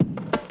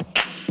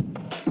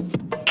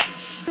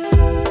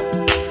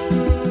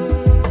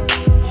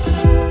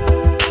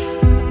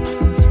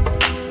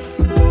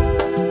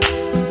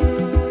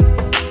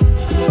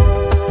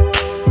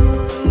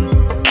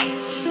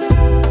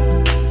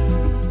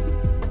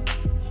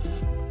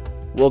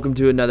Welcome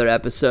to another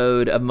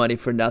episode of Money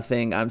for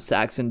Nothing. I'm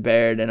Saxon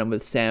Baird, and I'm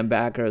with Sam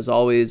Backer as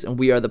always, and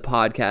we are the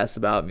podcast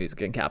about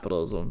music and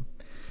capitalism.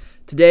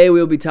 Today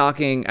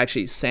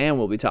Sam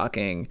will be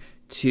talking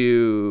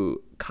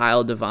to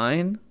Kyle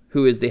Devine,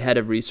 who is the head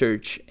of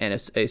research and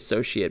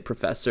associate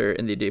professor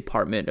in the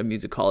Department of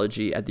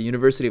Musicology at the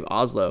University of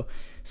Oslo.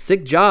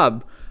 Sick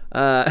job.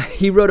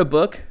 He wrote a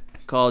book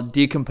called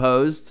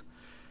Decomposed,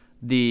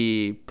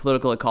 The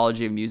Political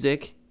Ecology of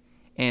Music.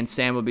 And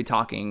Sam will be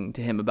talking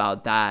to him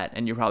about that,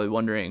 and you're probably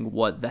wondering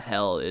what the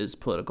hell is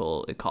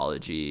political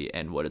ecology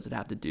and what does it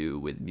have to do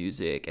with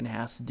music, and it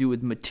has to do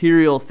with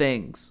material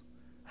things,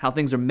 how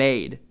things are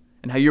made,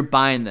 and how you're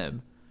buying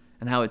them,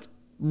 and how it's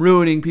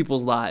ruining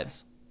people's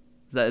lives.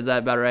 Is that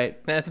about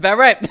right? That's about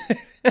right.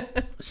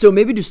 So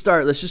maybe to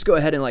start, let's just go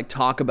ahead and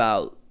talk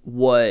about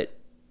what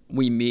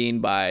we mean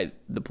by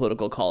the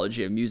political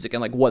ecology of music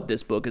and what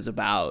this book is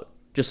about,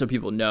 just so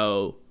people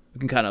know. We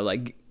can kind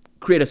of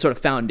create a sort of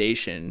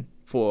foundation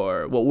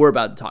for what we're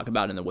about to talk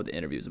about and then what the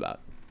interview is about.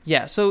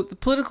 Yeah, so the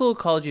political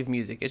ecology of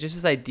music is just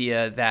this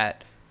idea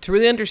that to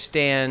really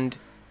understand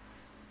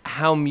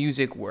how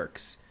music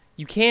works,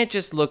 you can't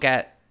just look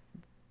at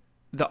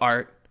the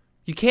art.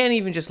 You can't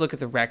even just look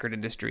at the record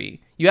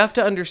industry. You have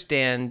to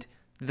understand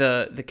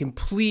the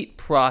complete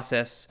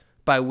process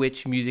by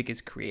which music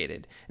is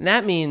created. And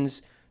that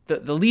means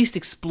the least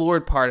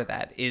explored part of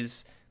that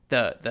is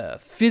the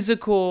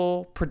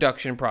physical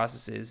production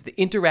processes, the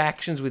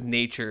interactions with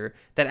nature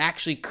that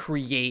actually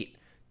create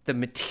the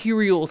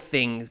material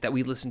things that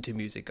we listen to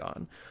music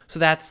on. So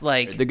that's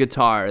the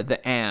guitar,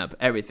 the amp,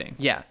 everything.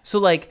 Yeah. So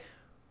the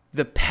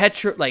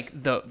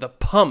the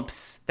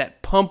pumps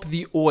that pump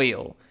the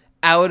oil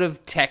out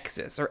of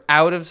Texas or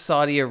out of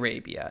Saudi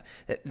Arabia,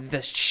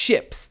 the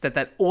ships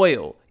that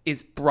oil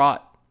is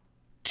brought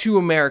to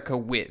America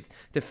with,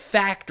 the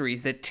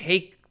factories that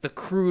take the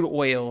crude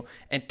oil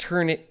and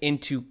turn it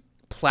into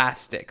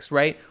plastics,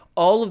 right?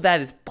 All of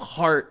that is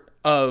part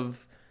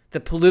of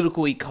the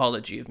political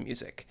ecology of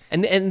music.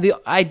 And the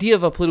idea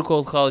of a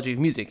political ecology of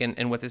music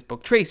and what this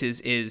book traces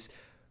is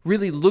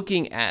really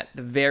looking at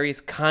the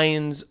various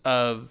kinds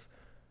of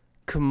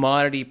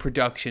commodity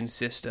production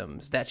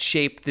systems that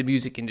shaped the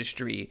music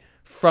industry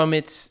from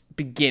its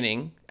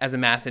beginning as a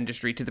mass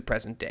industry to the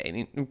present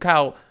day. And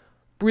Kyle,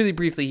 really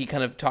briefly, he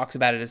kind of talks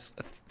about it as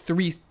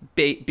three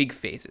big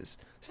phases.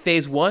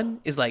 Phase one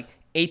is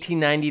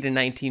 1890 to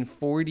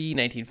 1940,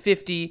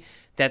 1950.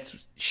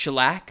 That's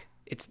shellac.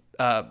 It's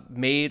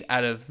made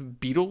out of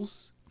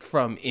beetles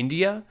from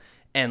India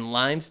and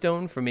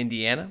limestone from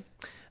Indiana.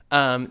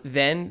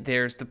 Then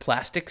there's the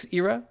plastics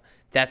era.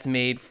 That's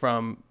made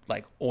from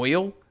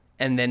oil,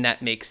 and then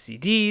that makes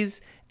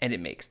CDs, and it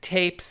makes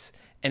tapes,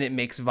 and it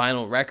makes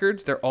vinyl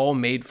records. They're all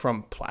made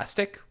from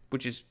plastic,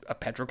 which is a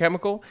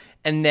petrochemical.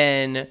 And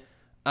then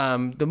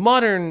the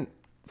modern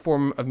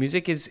form of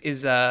music is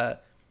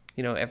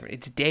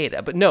it's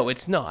data, but no,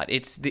 it's not.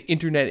 It's the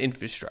internet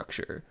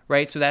infrastructure,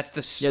 right? So that's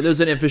there's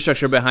an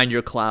infrastructure behind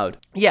your cloud.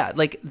 Yeah,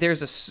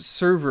 there's a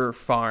server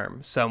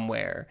farm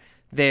somewhere.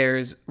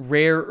 There's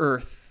rare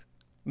earth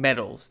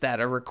metals that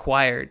are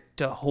required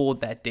to hold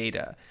that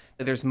data.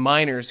 There's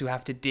miners who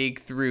have to dig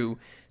through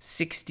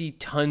 60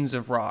 tons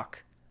of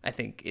rock, I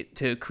think,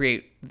 to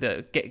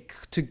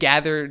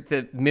gather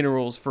the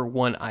minerals for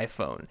one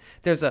iPhone.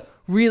 There's a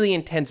really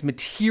intense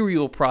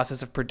material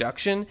process of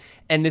production,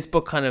 and this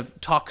book kind of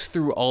talks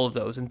through all of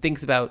those and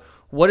thinks about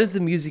what is the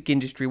music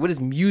industry, what does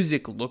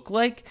music look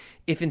like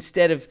if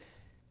instead of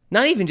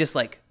not even just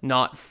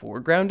not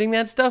foregrounding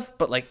that stuff,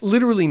 but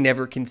literally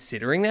never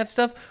considering that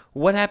stuff,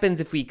 what happens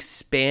if we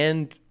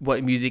expand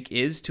what music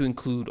is to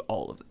include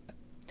all of it?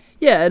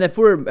 Yeah, and if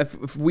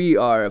we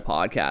are a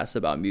podcast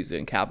about music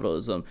and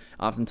capitalism,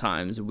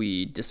 oftentimes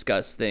we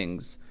discuss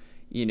things,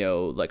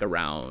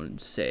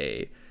 around,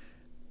 say,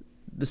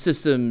 the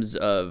systems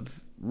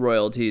of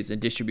royalties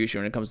and distribution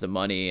when it comes to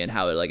money and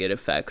how it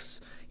affects,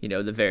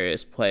 the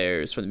various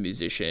players from the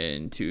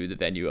musician to the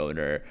venue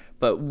owner.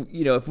 But,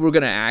 if we're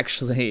going to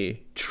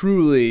actually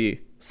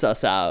truly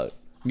suss out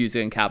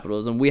music and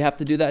capitalism, we have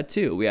to do that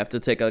too. We have to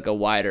take a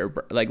wider,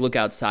 look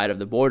outside of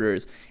the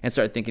borders and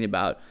start thinking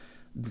about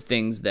the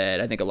things that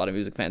I think a lot of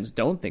music fans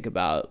don't think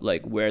about,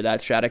 where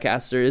that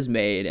Stratocaster is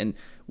made and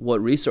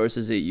what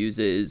resources it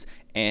uses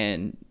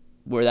and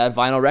where that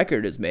vinyl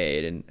record is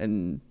made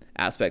and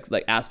aspects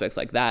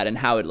like that and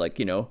how it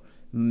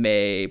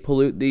may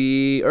pollute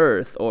the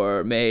earth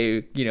or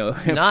may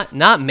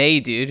not may,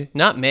 dude,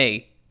 not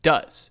may,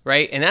 does,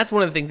 right? And that's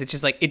one of the things that's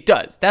just it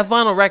does. That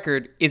vinyl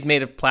record is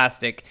made of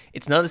plastic.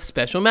 It's not a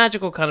special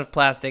magical kind of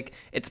plastic.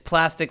 It's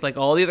plastic like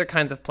all the other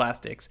kinds of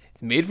plastics.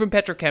 It's made from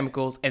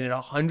petrochemicals, and it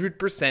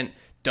 100%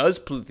 does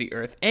pollute the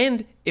earth.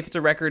 And if it's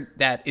a record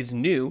that is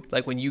new,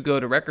 like when you go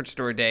to Record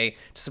Store Day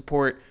to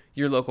support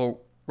your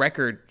local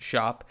record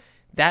shop,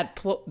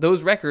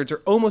 those records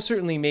are almost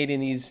certainly made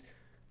in these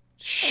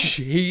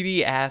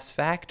shady ass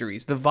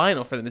factories. The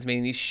vinyl for them is made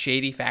in these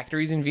shady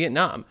factories in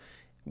Vietnam.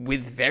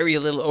 with very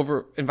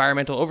little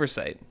environmental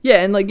oversight.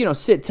 Yeah, and like,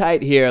 sit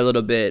tight here a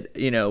little bit.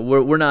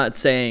 We're not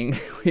saying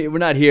we're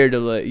not here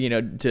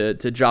to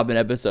to drop an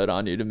episode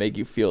on you to make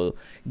you feel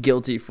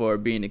guilty for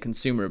being a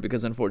consumer,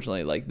 because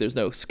unfortunately, like, there's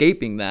no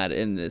escaping that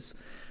in this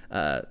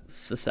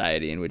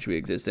society in which we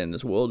exist in,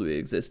 this world we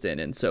exist in.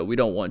 And so we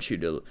don't want you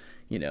to,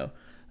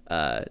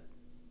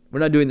 we're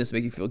not doing this to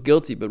make you feel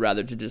guilty, but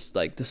rather to just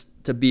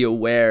to be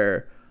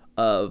aware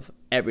of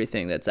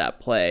everything that's at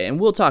play. And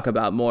we'll talk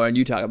about more, and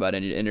you talk about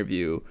in your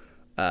interview,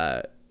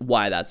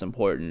 why that's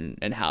important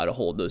and how to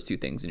hold those two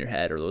things in your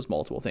head, or those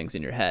multiple things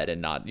in your head,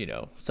 and not,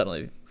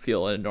 suddenly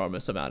feel an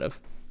enormous amount of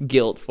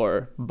guilt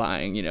for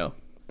buying,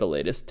 the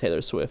latest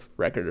Taylor Swift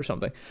record or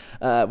something,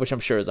 which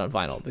I'm sure is on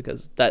vinyl,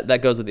 because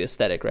that goes with the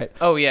aesthetic, right?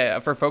 Oh yeah,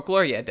 for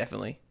folklore, yeah,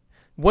 definitely.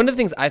 One of the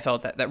things I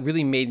felt that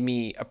really made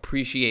me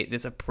appreciate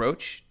this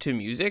approach to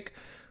music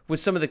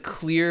was some of the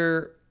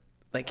clear,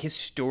 like,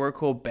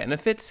 historical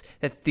benefits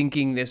that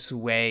thinking this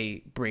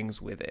way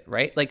brings with it,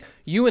 right? Like,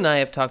 you and I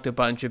have talked a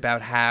bunch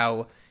about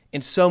how,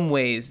 in some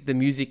ways, the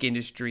music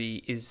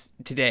industry is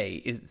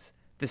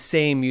the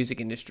same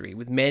music industry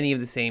with many of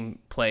the same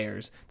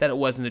players that it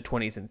was in the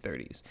 20s and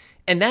 30s.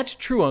 And that's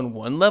true on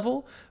one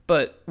level,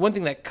 but one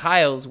thing that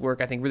Kyle's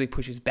work, I think, really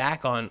pushes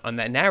back on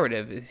that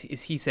narrative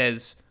is he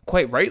says,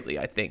 quite rightly,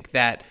 I think,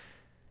 that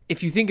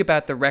if you think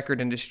about the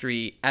record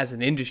industry, as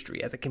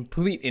a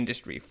complete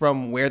industry,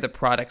 from where the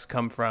products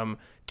come from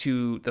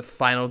to the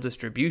final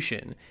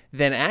distribution,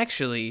 then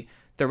actually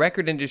the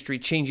record industry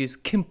changes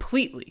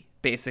completely,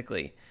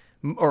 basically.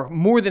 Or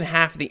more than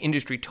half of the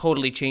industry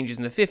totally changes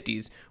in the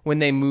 50s when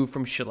they move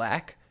from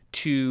shellac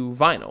to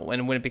vinyl,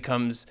 and when it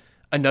becomes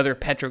another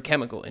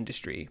petrochemical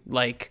industry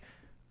like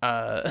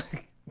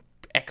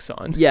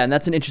Exxon. Yeah, and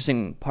that's an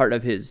interesting part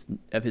of his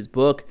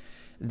book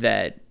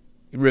that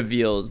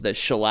reveals that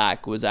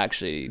shellac was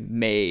actually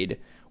made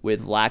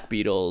with lac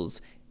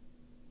beetles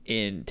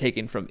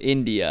taken from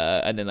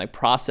India and then like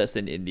processed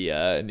in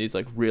India in these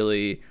like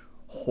really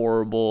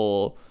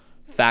horrible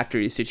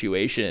factory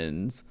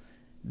situations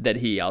that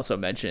he also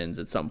mentions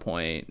at some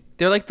point.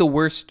 They're like the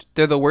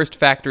worst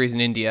factories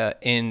in India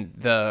in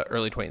the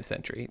early 20th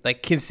century,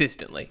 like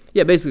consistently.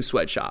 Yeah, basically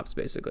sweatshops,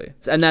 basically.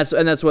 And that's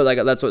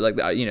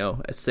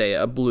what say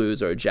a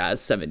blues or a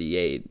jazz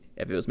 78,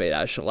 if it was made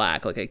out of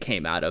shellac, like it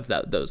came out of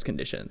those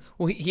conditions.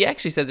 Well, he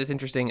actually says it's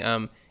interesting.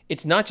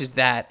 It's not just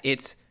that,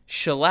 it's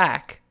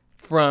shellac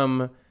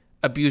from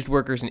abused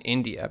workers in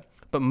India,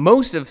 but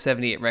most of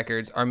 78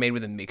 records are made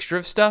with a mixture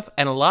of stuff,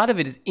 and a lot of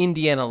it is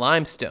Indiana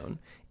limestone.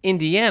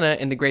 Indiana,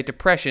 in the Great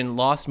Depression,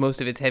 lost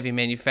most of its heavy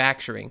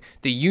manufacturing.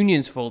 The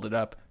unions folded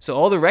up, so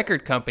all the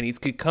record companies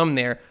could come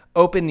there,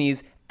 open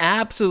these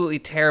absolutely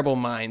terrible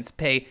mines,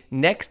 pay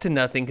next to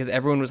nothing because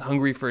everyone was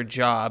hungry for a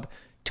job,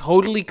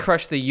 totally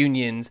crush the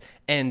unions,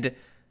 and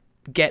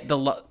get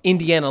the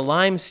Indiana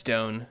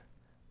limestone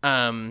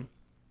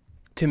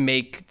to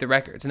make the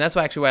records. And that's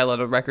why a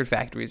lot of record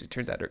factories, it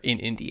turns out, are in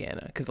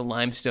Indiana, because the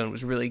limestone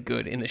was really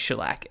good in the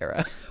shellac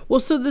era. Well,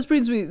 so this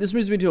brings me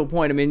to a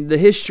point. I mean, the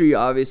history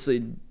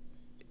obviously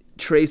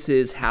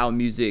traces how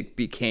music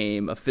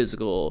became a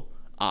physical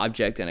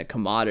object and a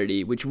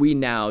commodity, which we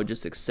now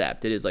just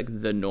accept. It is like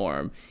the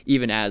norm,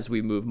 even as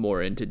we move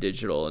more into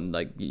digital. And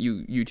like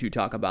you two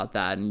talk about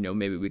that, and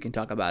maybe we can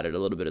talk about it a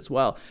little bit as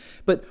well.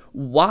 But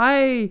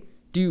why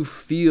do you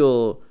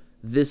feel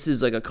this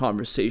is like a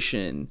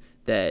conversation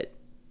that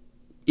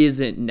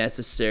isn't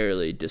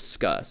necessarily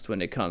discussed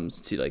when it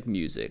comes to like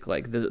music,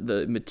 like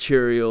the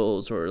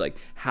materials, or like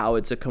how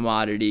it's a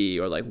commodity,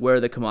 or like where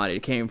the commodity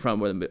came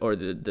from, or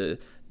the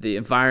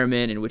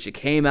environment in which it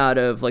came out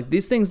of? Like,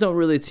 these things don't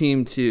really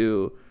seem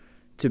to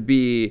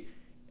be,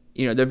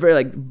 they're very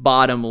like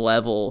bottom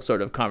level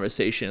sort of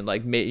conversation,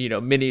 like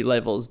many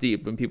levels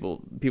deep, when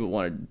people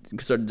want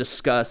to sort of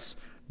discuss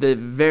the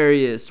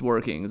various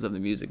workings of the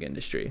music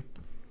industry.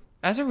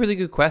 That's a really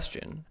good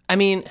question. I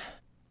mean,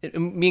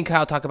 me and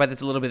Kyle talk about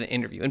this a little bit in the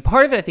interview, and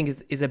part of it, I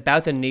think, is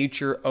about the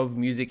nature of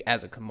music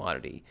as a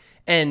commodity.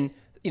 And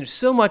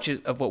so much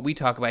of what we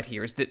talk about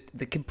here is that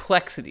the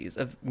complexities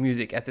of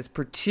music as this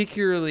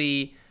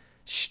particularly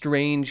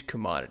strange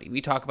commodity. We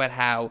talk about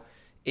how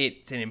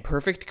it's an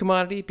imperfect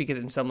commodity because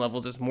in some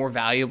levels it's more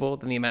valuable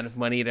than the amount of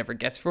money it ever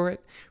gets for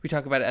it. We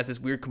talk about it as this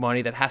weird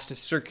commodity that has to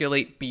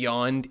circulate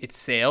beyond its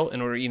sale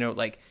in order,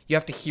 like, you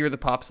have to hear the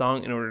pop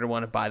song in order to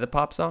want to buy the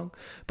pop song.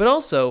 But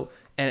also,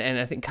 and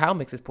I think Kyle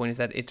makes this point, is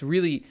that it's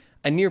really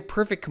a near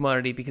perfect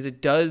commodity because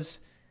it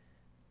does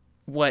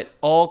what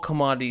all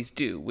commodities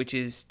do, which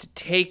is to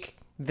take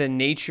the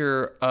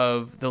nature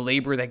of the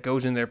labor that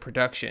goes in their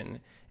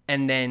production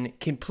and then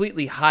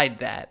completely hide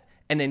that,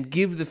 and then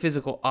give the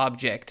physical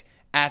object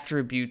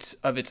attributes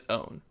of its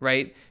own,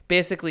 right?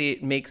 Basically,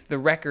 it makes the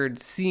record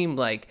seem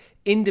like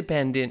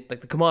independent,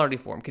 like the commodity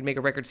form can make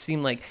a record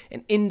seem like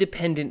an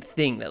independent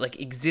thing that like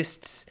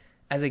exists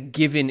as a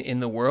given in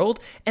the world.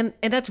 And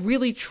that's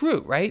really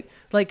true, right?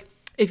 Like,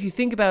 if you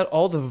think about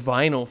all the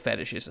vinyl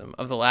fetishism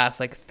of the last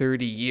like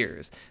 30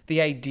 years,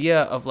 the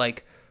idea of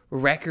like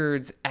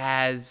records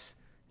as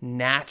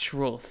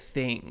natural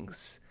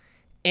things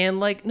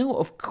And like, no,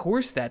 of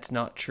course that's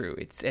not true.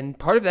 And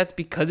part of that's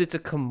because it's a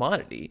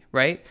commodity,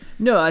 right?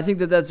 No, I think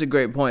that that's a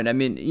great point. I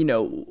mean,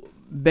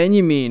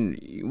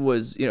 Benjamin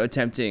was,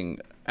 attempting,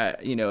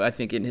 I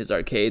think in his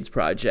Arcades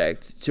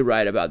project to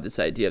write about this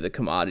idea of the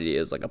commodity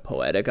as like a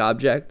poetic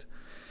object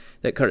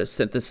that kind of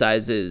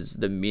synthesizes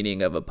the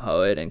meaning of a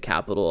poet and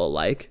capital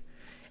alike.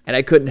 And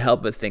I couldn't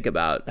help but think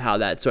about how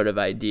that sort of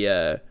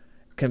idea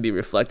can be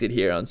reflected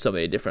here on so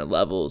many different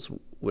levels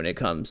when it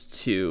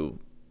comes to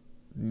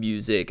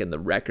music and the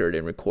record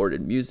and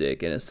recorded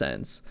music, in a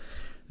sense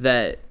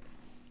that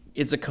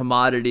it's a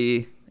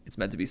commodity, it's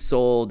meant to be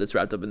sold, it's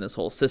wrapped up in this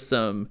whole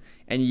system,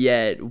 and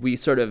yet we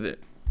sort of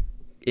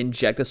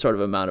inject a sort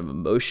of amount of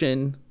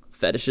emotion,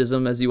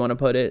 fetishism as you want to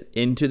put it,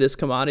 into this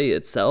commodity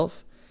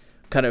itself,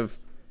 kind of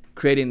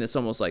creating this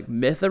almost like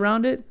myth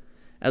around it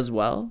as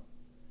well,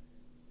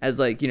 as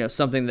like,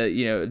 something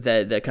that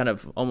that kind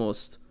of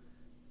almost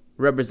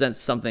represents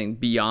something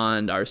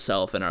beyond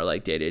ourself and our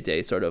like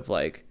day-to-day sort of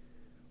like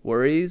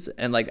worries.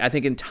 And like I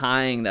think in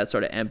tying that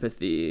sort of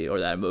empathy or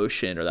that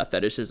emotion or that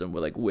fetishism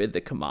with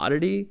the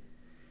commodity,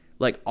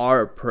 like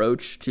our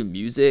approach to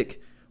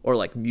music or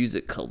like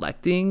music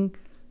collecting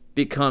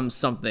becomes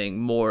something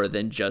more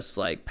than just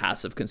like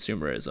passive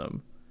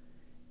consumerism.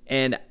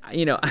 And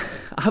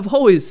I've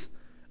always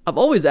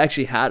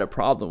actually had a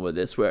problem with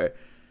this, where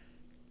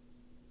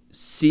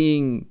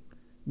seeing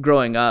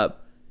growing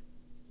up,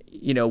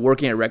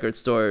 working at record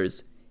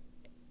stores,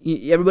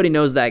 everybody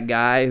knows that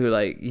guy who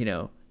like,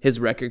 his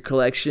record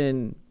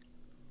collection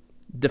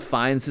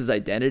defines his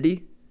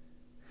identity.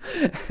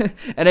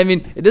 And I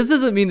mean, this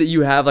doesn't mean that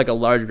you have like a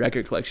large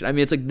record collection. I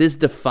mean, it's like this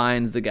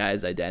defines the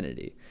guy's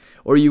identity.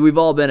 Or we've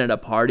all been at a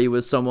party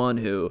with someone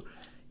who,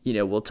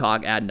 will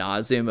talk ad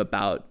nauseum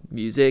about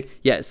music.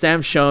 Yeah,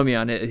 Sam's showing me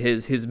on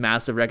his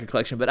massive record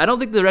collection, but I don't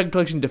think the record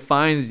collection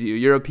defines you.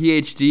 You're a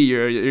PhD.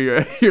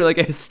 You're like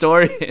a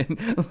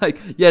historian. Like,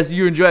 yes,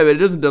 you enjoy it, but it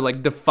doesn't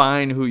like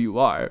define who you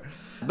are.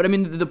 But I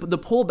mean, the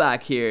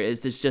pullback here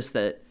is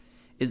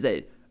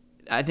that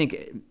I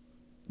think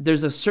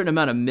there's a certain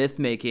amount of myth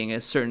making,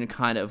 a certain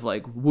kind of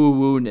like woo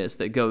woo-ness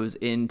that goes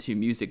into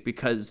music,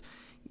 because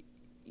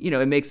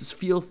it makes us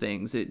feel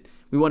things.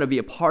 We want to be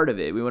a part of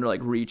it. We want to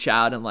like reach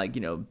out and like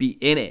be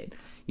in it.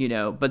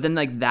 But then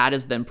like that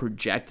is then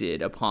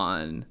projected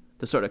upon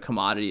the sort of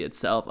commodity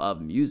itself of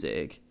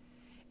music,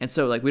 and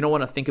so like we don't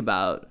want to think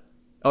about,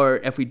 or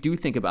if we do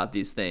think about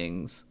these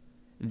things,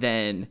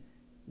 then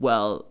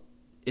well,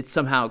 it's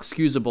somehow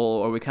excusable,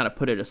 or we kind of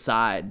put it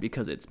aside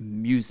because it's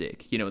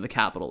music, with a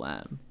capital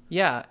M.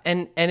 Yeah,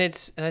 and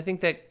I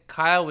think that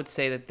Kyle would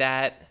say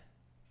that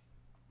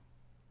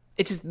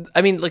it's just,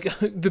 I mean, like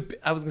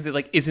I was gonna say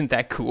like, isn't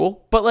that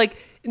cool? But like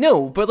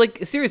no, but like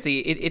seriously,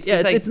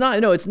 it's not.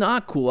 No, it's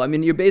not cool. I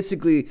mean, you're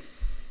basically,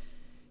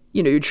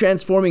 you're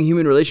transforming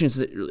human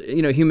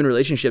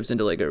relationships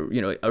into like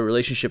a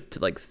relationship to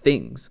like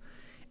things.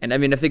 And I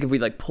mean, I think if we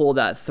like pull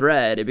that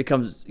thread, it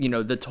becomes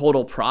the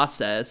total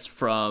process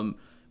from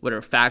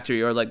whatever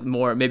factory, or like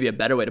more, maybe a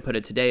better way to put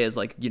it today is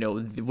like,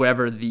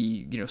 wherever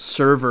the,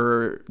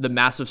 server, the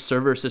massive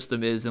server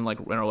system is in like,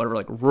 whatever,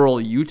 like rural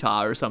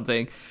Utah or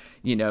something,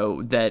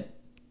 that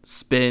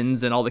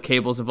spins and all the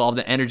cables involved,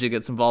 the energy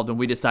gets involved, and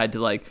we decide to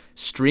like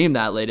stream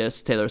that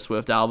latest Taylor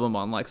Swift album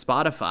on like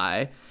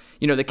Spotify.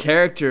 The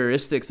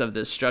characteristics of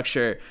this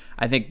structure,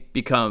 I think,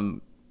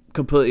 become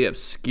completely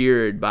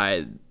obscured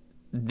by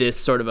this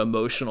sort of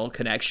emotional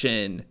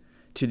connection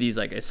to these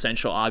like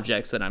essential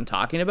objects that I'm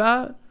talking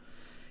about.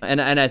 And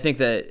I think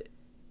that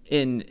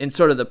in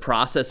sort of the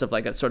process of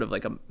like a sort of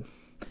like a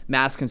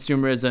mass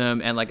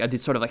consumerism and like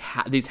these sort of like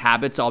these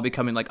habits all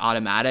becoming like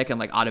automatic, and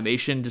like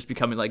automation just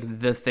becoming like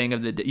the thing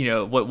of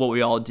the what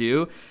we all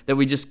do, that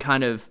we just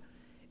kind of,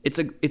 it's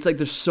like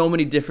there's so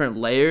many different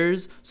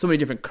layers, so many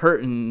different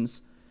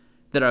curtains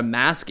that are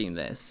masking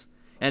this.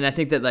 And I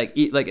think that like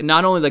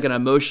not only like an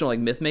emotional like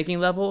myth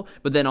making level,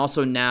 but then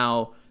also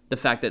now the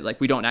fact that like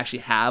we don't actually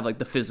have like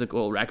the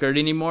physical record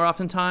anymore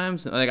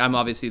oftentimes. Like I'm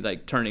obviously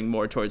like turning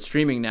more towards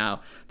streaming now,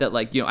 that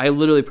like I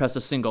literally press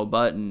a single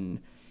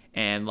button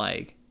and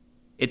like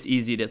it's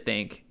easy to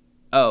think,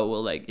 oh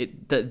well, like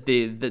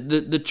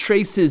the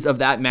traces of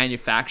that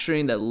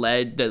manufacturing that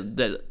led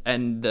that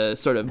and the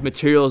sort of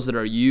materials that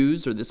are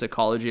used, or this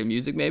ecology of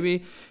music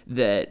maybe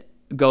that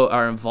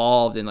are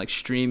involved in like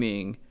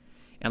streaming,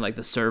 and like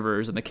the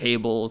servers and the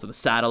cables and the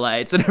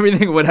satellites and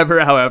everything,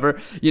 however,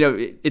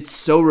 it's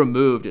so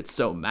removed, it's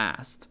so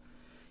masked.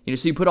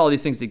 So you put all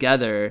these things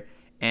together,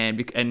 and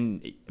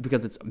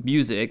because it's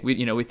music,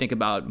 we think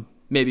about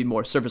maybe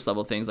more surface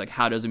level things like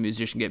how does a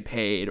musician get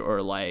paid,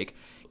 or like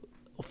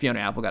Fiona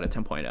Apple got a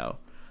 10.0.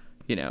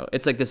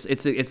 It's like this.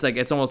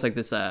 It's almost like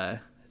this.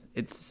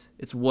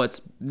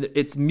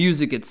 It's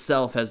music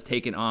itself has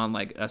taken on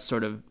like a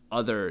sort of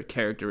other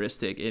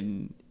characteristic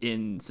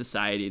in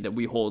society that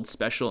we hold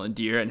special and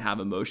dear and have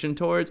emotion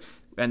towards,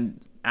 and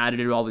added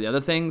to all the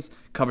other things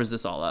covers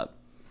this all up.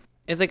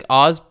 It's like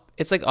Oz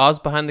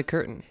behind the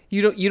curtain.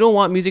 You don't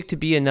want music to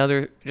be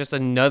another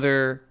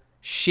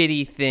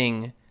shitty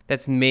thing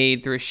that's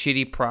made through a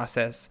shitty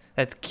process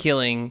that's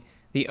killing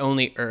the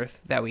only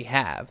Earth that we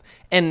have.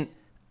 And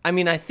I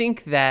mean, I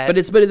think that, but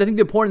I think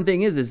the important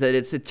thing is that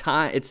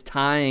it's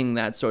tying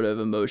that sort of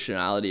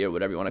emotionality or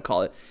whatever you want to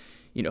call it,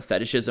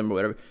 fetishism or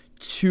whatever,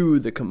 to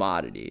the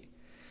commodity,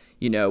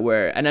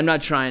 where, and I'm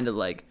not trying to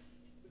like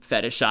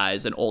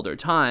fetishize an older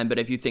time, but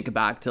if you think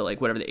back to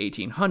like whatever the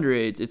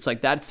 1800s, it's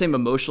like that same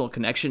emotional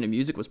connection to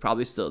music was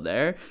probably still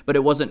there, but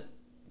it wasn't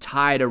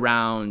tied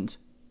around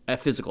a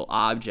physical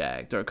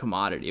object or a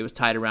commodity. It was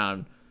tied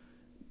around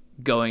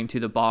going to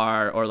the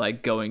bar or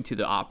like going to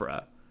the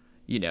opera,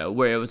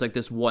 where it was like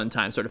this one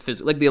time sort of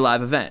physical, like the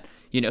live event,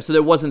 so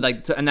there wasn't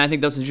like, and I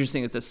think that's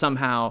interesting is that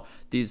somehow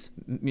this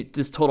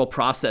total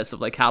process of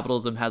like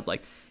capitalism has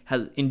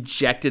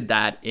injected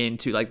that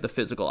into like the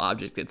physical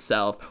object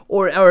itself,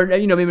 or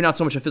maybe not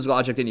so much a physical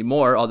object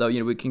anymore, although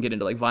we can get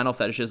into like vinyl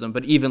fetishism,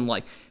 but even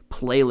like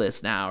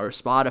playlists now or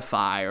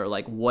Spotify or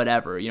like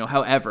whatever,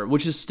 however,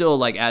 which is still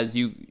like, as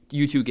you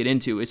two get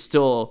into, is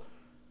still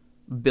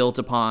built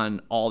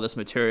upon all this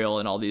material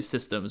and all these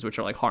systems which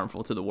are like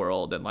harmful to the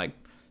world and like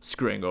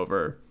screwing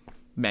over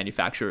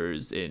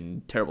manufacturers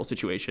in terrible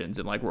situations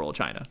in like rural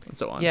China and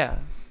so on. Yeah.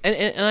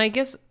 And I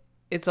guess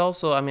it's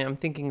also, I mean, I'm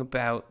thinking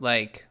about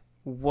like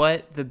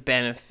what the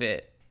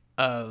benefit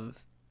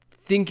of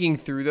thinking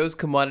through those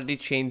commodity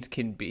chains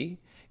can be.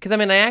 Because I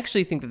mean, I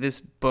actually think that this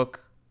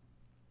book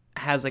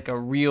has like a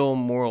real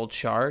moral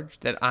charge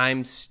that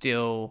I'm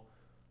still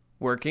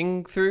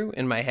working through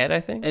in my head, I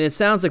think. And it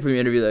sounds like from your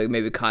interview, like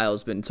maybe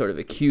Kyle's been sort of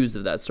accused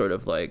of that sort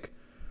of like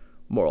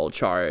moral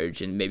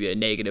charge in maybe a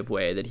negative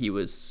way, that he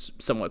was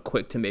somewhat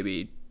quick to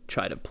maybe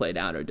try to play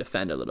down or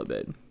defend a little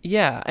bit.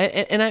 Yeah,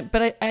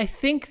 but I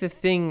think the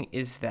thing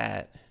is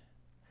that,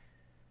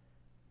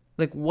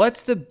 like,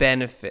 what's the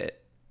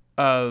benefit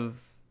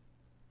of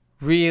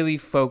really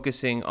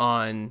focusing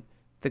on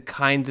the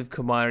kinds of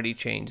commodity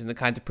chains and the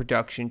kinds of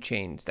production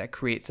chains that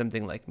create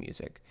something like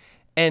music?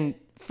 And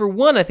for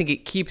one, I think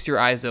it keeps your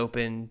eyes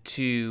open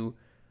to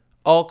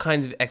all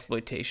kinds of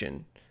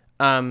exploitation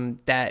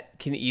that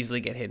can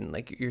easily get hidden,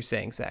 like you're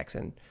saying,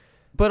 Saxon.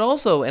 But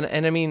also,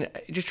 and I mean,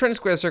 just trying to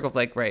square the circle of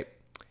like, right,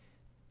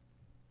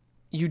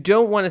 you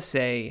don't want to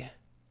say,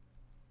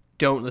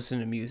 don't listen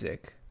to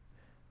music.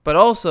 But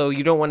also,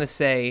 you don't want to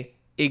say,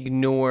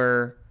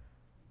 ignore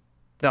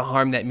the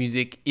harm that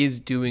music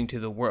is doing to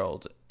the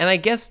world. And I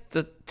guess,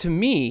 to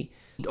me...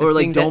 Or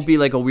like, don't be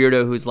like a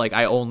weirdo who's like,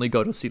 I only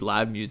go to see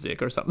live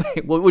music or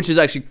something. Which is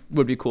actually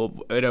would be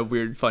cool in a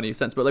weird, funny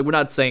sense. But like, we're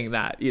not saying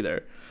that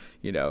either.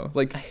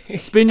 Like,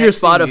 spin your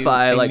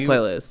Spotify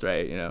playlist,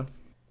 right?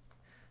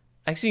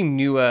 I actually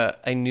knew a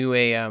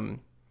when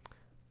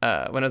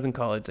I was in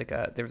college,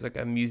 there was like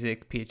a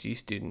music PhD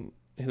student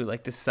who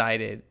like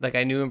decided, like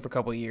I knew him for a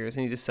couple of years,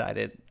 and he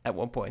decided at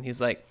one point, he's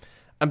like,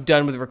 I'm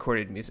done with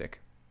recorded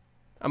music.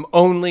 I'm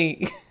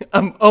only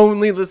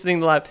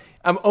listening to live.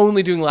 I'm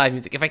only doing live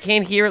music. If I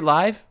can't hear it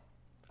live,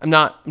 I'm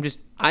not going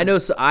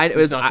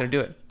to do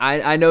it.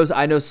 I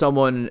know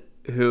someone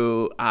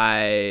who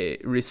I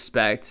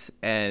respect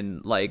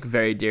and like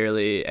very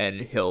dearly,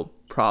 and he'll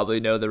probably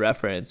know the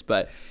reference,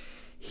 but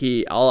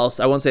I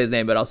won't say his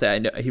name, but I'll say I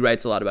know he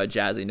writes a lot about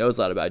jazz. He knows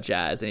a lot about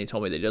jazz, and he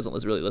told me that he doesn't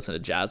really listen to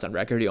jazz on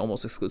record. He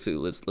almost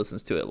exclusively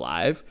listens to it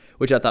live,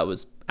 which I thought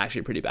was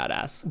actually pretty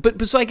badass.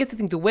 But so I guess I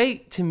think the way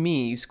to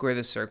me you square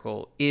the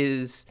circle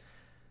is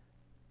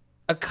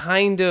a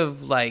kind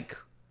of like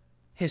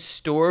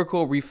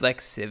historical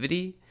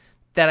reflexivity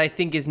that I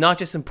think is not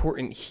just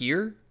important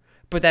here,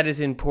 but that is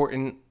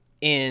important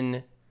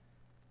in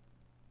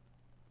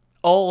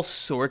all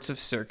sorts of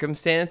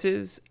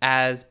circumstances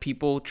as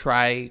people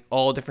try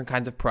all different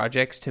kinds of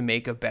projects to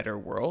make a better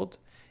world.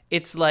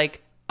 It's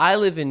like, I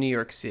live in New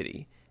York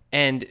City,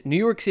 and New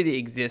York City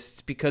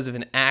exists because of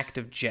an act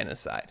of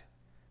genocide,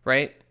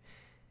 right?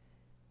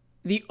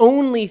 The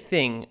only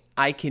thing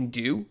I can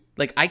do,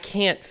 like, I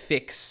can't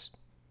fix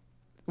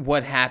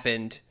what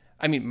happened.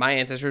 I mean, my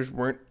ancestors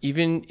weren't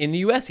even in the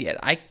U.S. yet,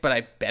 but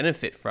I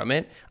benefit from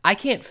it. I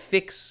can't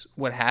fix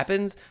what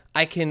happens.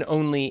 I can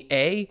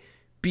only,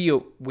 be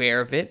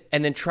aware of it,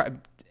 and then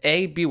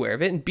be aware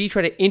of it, and B,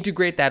 try to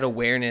integrate that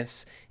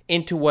awareness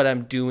into what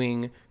I'm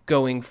doing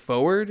going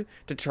forward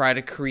to try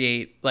to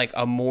create like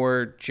a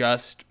more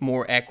just,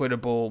 more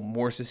equitable,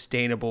 more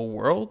sustainable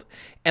world.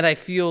 And I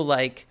feel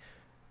like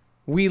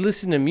we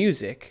listen to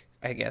music,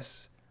 I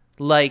guess,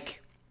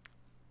 like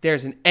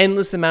there's an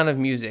endless amount of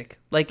music,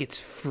 like it's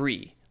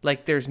free,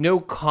 like there's no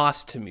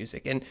cost to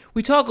music. And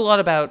we talk a lot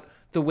about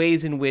the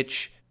ways in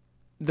which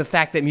the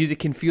fact that music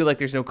can feel like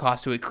there's no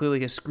cost to it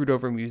clearly has screwed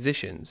over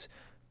musicians.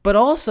 But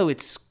also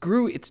it's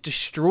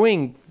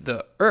destroying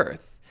the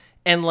earth.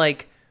 And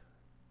like,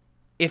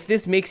 if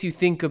this makes you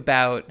think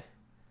about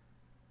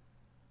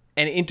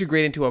and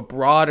integrate into a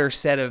broader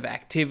set of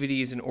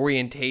activities and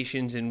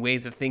orientations and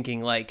ways of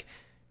thinking, like,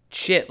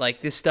 shit,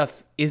 like this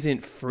stuff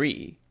isn't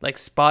free. Like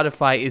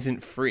Spotify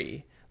isn't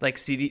free. Like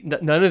CD,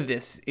 none of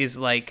this is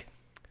like,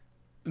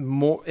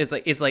 more it's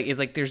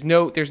like there's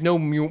no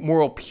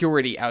moral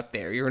purity out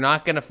there. You're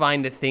not gonna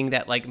find a thing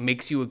that like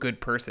makes you a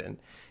good person.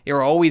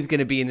 You're always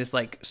gonna be in this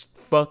like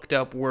fucked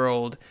up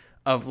world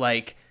of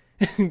like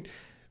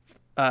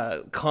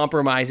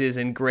compromises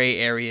and gray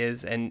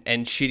areas and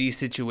shitty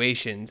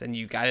situations, and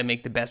you got to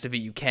make the best of it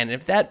you can. And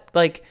if that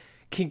like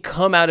can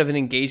come out of an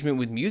engagement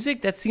with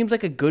music, that seems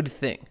like a good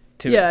thing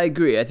to me. Yeah, I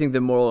agree. I think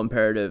the moral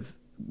imperative,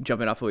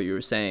 jumping off of what you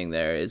were saying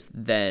there, is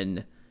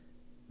then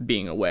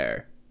being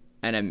aware.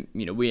 And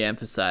we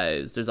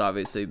emphasize there's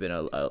obviously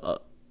been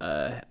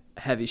a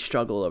heavy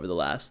struggle over the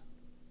last,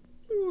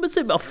 let's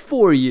say, about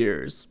 4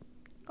 years.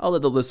 I'll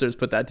let the listeners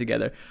put that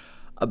together,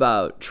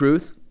 about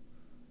truth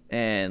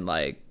and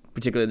like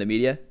particularly in the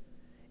media.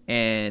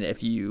 And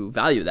if you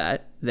value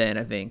that, then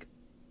I think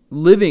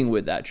living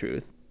with that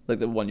truth, like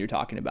the one you're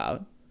talking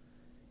about,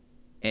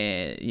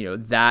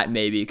 and that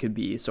maybe could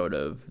be sort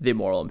of the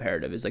moral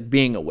imperative, is like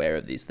being aware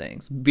of these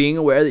things, being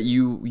aware that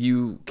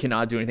you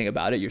cannot do anything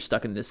about it. You're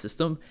stuck in this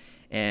system,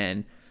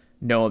 and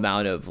no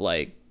amount of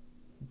like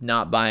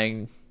not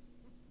buying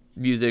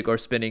music or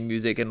spinning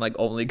music and like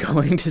only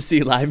going to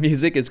see live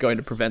music is going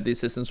to prevent these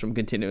systems from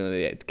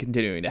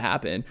continuing to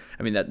happen.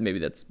 I mean,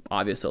 that's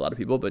obvious to a lot of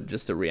people, but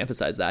just to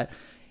reemphasize that,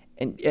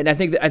 and I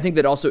think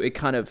that also it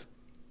kind of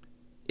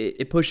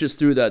it pushes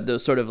through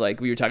those sort of like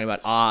we were talking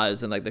about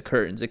Oz and like the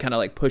curtains. It kind of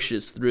like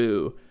pushes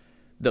through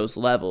those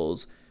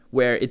levels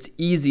where it's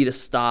easy to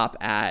stop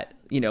at,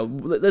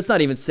 let's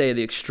not even say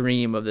the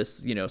extreme of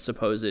this,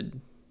 supposed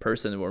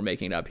person that we're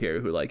making up here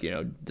who like,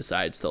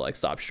 decides to like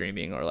stop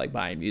streaming or like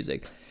buying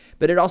music.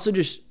 But it also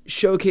just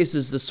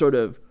showcases the sort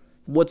of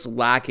what's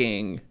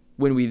lacking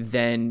when we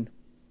then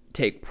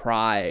take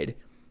pride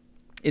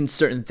in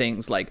certain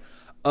things like,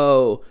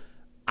 oh,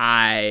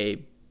 I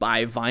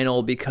buy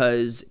vinyl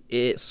because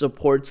it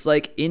supports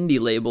like indie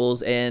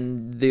labels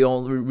and the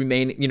only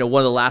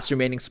one of the last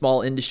remaining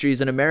small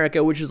industries in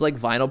America, which is like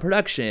vinyl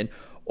production.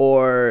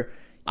 Or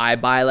I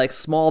buy like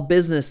small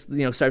business,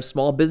 start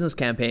small business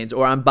campaigns,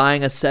 or I'm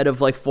buying a set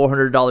of like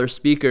 $400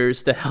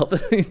 speakers to help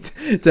the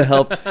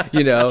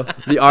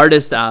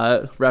artist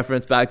out.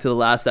 Reference back to the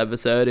last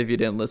episode if you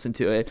didn't listen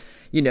to it,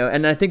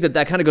 and I think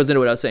that kind of goes into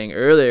what I was saying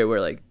earlier,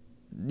 where like,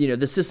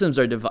 the systems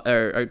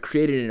are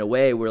created in a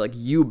way where like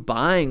you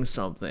buying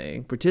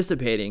something,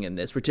 participating in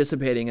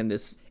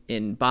this,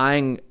 in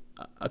buying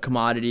a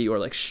commodity or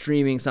like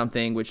streaming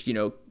something, which,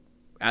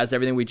 as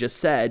everything we just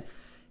said,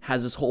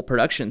 has this whole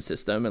production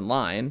system in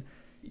line.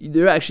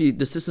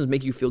 The systems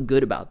make you feel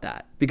good about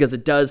that because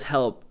it does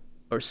help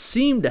or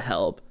seem to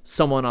help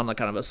someone on like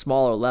kind of a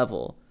smaller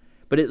level.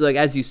 But it, like,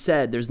 as you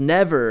said, there's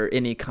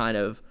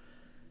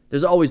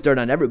always dirt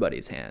on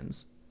everybody's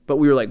hands. But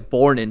we were like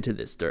born into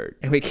this dirt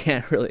and we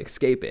can't really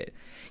escape it.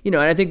 And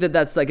I think that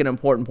that's like an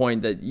important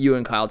point that you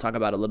and Kyle talk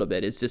about a little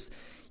bit. It's just,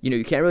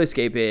 you can't really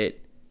escape it.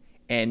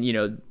 And,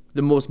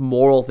 the most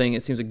moral thing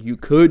it seems like you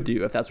could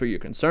do, if that's what you're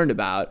concerned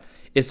about,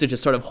 is to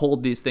just sort of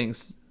hold these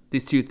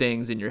two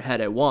things in your head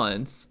at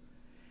once,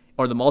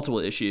 or the multiple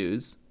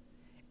issues.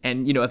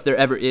 And, if there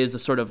ever is a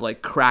sort of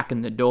like crack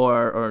in the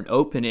door or an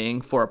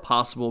opening for a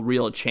possible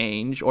real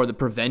change or the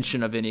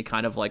prevention of any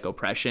kind of like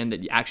oppression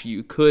that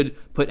you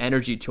could put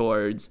energy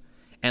towards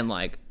and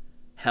like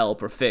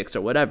help or fix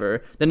or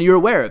whatever, then you're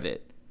aware of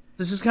it.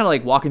 It's just kind of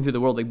like walking through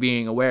the world, like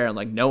being aware and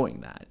like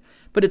knowing that.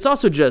 But it's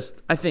also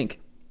just, I think,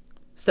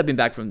 stepping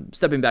back from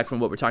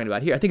what we're talking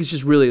about here, I think it's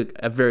just really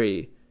a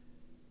very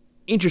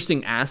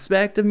interesting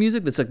aspect of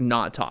music that's like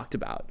not talked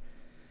about.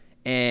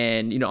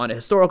 And, on a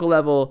historical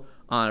level,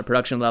 on a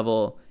production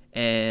level,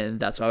 and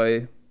that's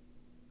why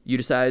you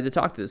decided to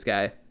talk to this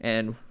guy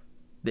and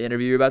the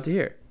interview you're about to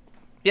hear.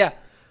 Yeah.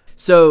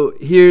 So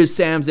here's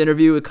Sam's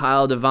interview with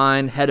Kyle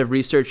Devine, head of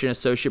research and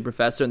associate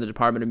professor in the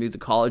Department of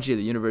Musicology at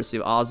the University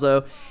of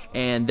Oslo,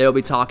 and they'll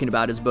be talking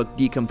about his book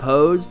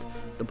Decomposed,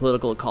 The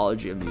Political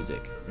Ecology of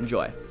Music.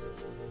 Enjoy.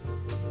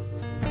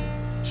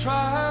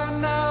 Try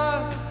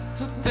not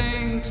to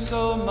think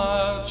so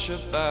much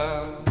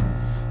about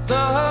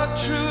the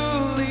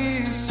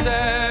truly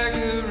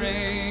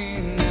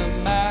staggering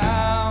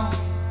amount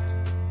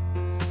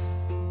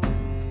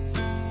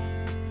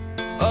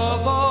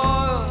of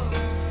oil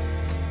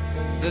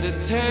that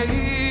it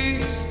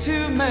takes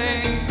to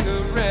make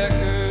a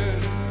record.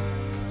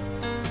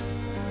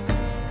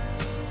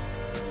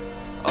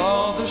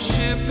 All the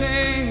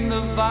shipping,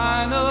 the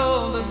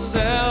vinyl, the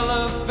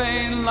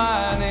cellophane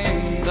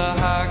lining, the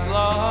high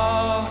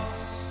gloss,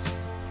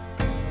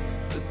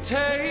 the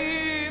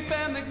tape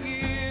and the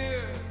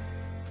gear.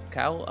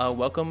 Kyle,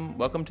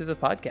 welcome to the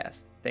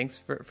podcast. Thanks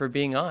for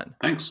being on.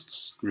 Thanks.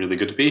 It's really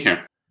good to be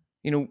here.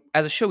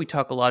 As a show, we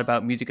talk a lot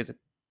about music as a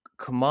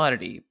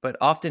commodity, but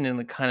often in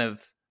a kind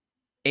of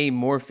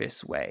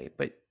amorphous way.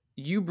 But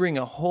you bring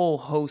a whole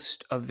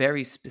host of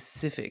very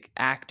specific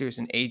actors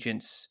and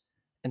agents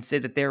and say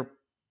that they're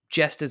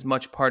just as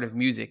much part of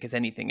music as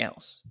anything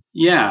else.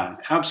 Yeah,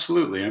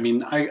 absolutely. I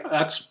mean,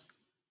 that's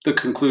the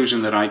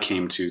conclusion that I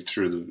came to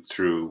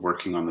through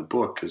working on the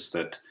book, is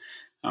that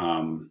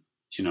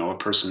a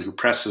person who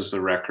presses the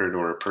record,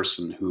 or a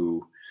person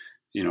who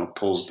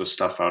pulls the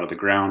stuff out of the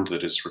ground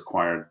that is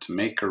required to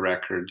make a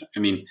record. I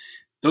mean,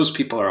 those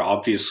people are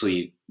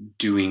obviously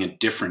doing a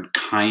different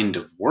kind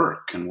of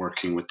work and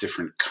working with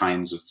different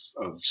kinds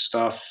of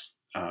stuff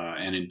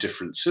and in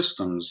different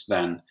systems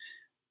than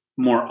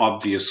more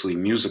obviously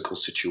musical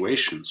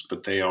situations,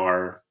 but they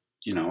are,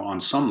 on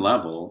some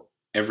level,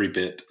 every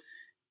bit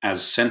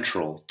as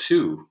central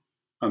to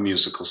a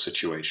musical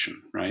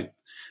situation, right?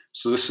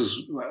 So this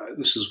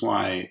is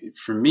why,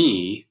 for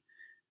me,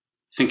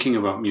 thinking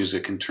about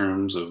music in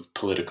terms of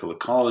political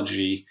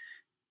ecology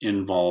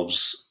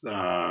involves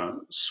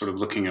sort of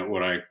looking at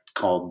what I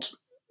called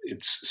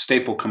its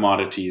staple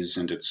commodities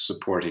and its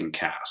supporting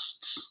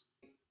castes.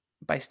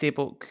 By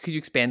staple, could you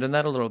expand on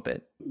that a little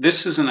bit?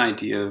 This is an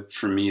idea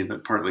for me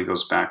that partly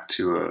goes back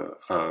to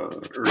a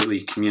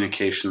early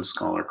communication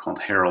scholar called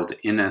Harold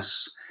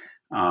Innis.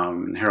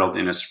 Harold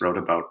Innis wrote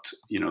about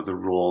the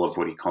role of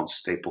what he called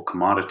staple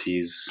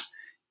commodities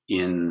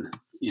in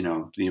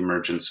the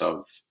emergence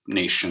of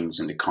nations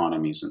and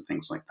economies and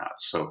things like that.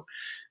 So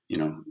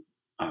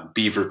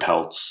beaver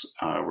pelts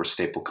were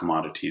staple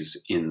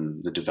commodities in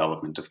the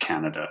development of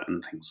Canada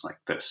and things like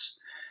this.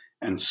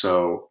 And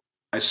so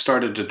I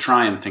started to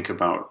try and think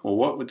about, well,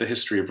 what would the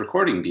history of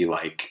recording be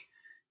like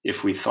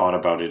if we thought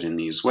about it in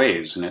these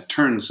ways? And it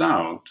turns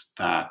out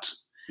that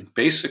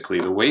basically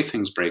the way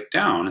things break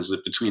down is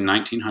that between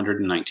 1900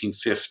 and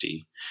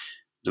 1950,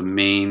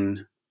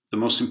 the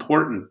most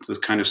important, the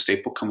kind of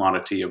staple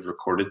commodity of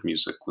recorded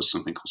music was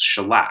something called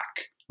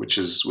shellac, which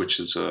is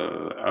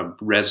a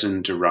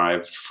resin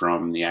derived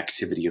from the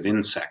activity of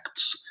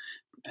insects.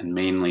 And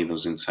mainly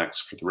those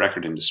insects for the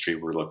record industry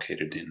were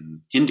located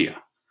in India.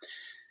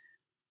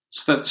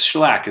 So that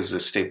shellac is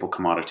a staple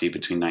commodity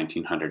between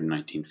 1900 and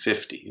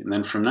 1950. And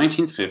then from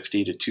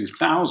 1950 to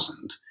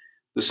 2000,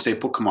 the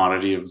staple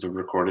commodity of the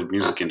recorded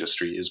music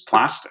industry is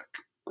plastic.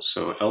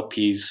 So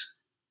LPs,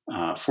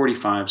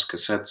 45s,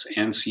 cassettes,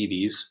 and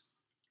CDs,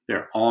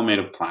 they're all made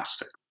of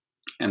plastic.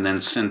 And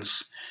then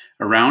since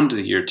around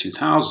the year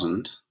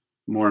 2000,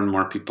 more and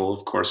more people,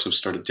 of course, have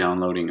started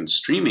downloading and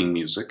streaming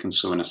music. And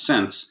so in a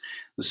sense,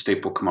 the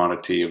staple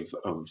commodity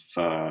of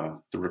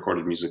the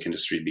recorded music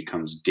industry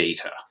becomes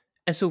data.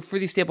 And so for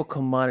these staple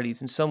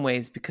commodities, in some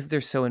ways, because they're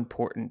so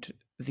important,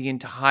 the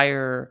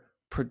entire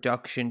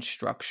production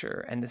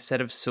structure and the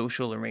set of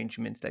social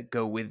arrangements that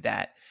go with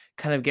that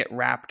kind of get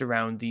wrapped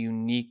around the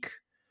unique,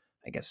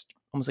 I guess,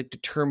 almost like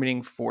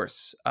determining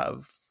force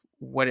of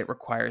what it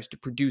requires to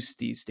produce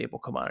these staple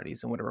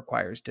commodities and what it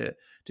requires to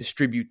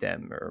distribute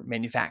them or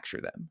manufacture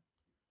them.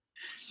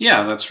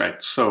 Yeah, that's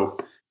right. So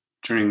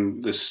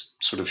during this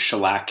sort of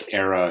shellac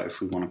era,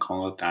 if we want to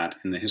call it that,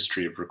 in the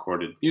history of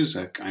recorded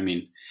music, I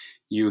mean,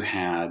 you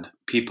had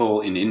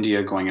people in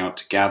India going out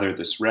to gather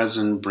this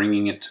resin,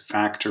 bringing it to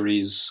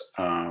factories,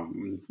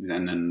 and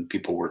then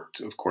people worked,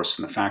 of course,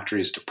 in the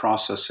factories to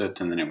process it,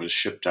 and then it was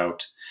shipped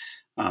out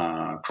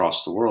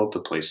across the world to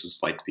places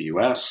like the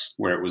US,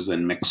 where it was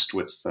then mixed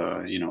with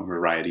a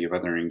variety of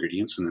other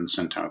ingredients and then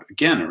sent out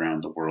again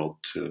around the world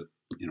to,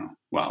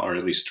 or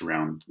at least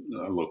around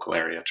the local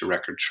area to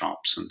record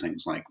shops and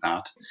things like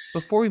that.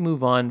 Before we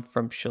move on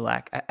from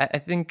shellac, I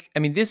think,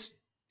 this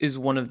is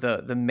one of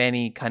the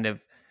many kind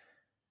of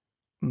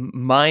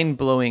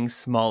mind-blowing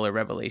smaller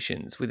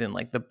revelations within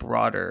like the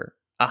broader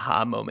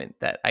aha moment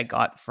that I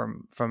got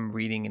from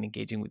reading and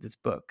engaging with this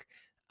book.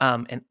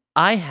 And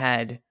I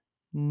had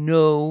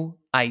no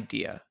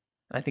idea.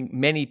 I think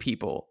many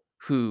people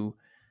who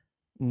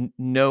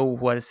know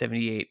what a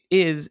 78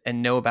 is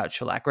and know about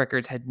shellac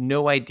records had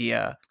no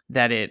idea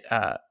that it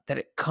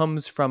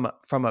comes from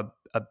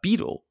a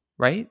beetle,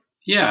 right?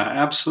 Yeah,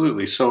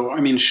 absolutely. So,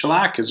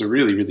 shellac is a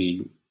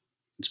really,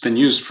 it's been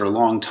used for a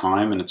long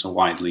time, and it's a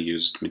widely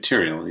used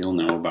material. You'll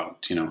know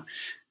about,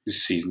 you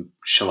see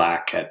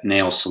shellac at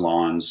nail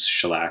salons.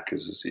 Shellac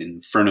is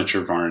in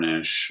furniture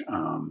varnish.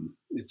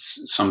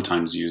 It's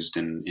sometimes used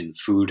in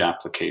food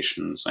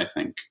applications, I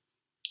think.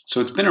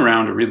 So it's been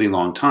around a really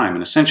long time.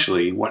 And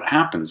essentially what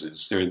happens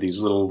is there are these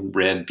little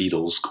red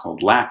beetles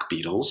called lac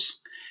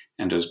beetles.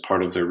 And as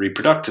part of their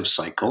reproductive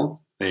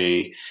cycle,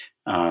 the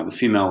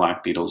female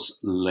lac beetles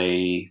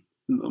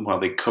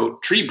they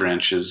coat tree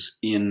branches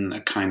in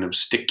a kind of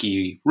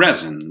sticky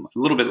resin, a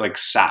little bit like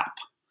sap.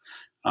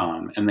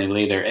 And they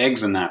lay their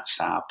eggs in that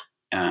sap,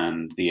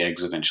 and the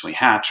eggs eventually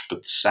hatch,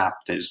 but the sap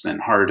is then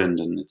hardened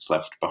and it's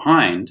left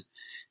behind.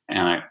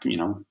 And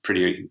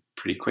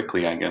pretty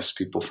quickly, I guess,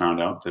 people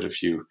found out that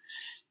if you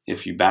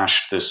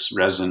bashed this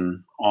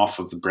resin off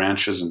of the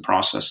branches and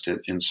processed it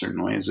in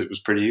certain ways, it was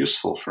pretty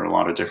useful for a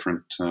lot of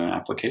different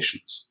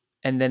applications.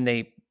 And then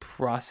they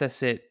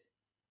process it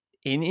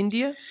in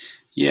India?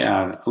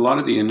 Yeah, a lot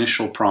of the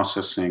initial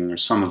processing, or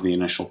some of the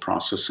initial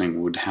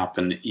processing, would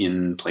happen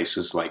in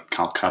places like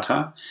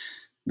Calcutta,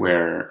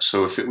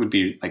 so if it would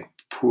be like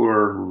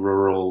poor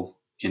rural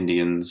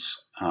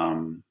Indians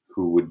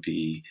who would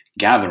be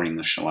gathering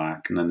the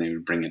shellac, and then they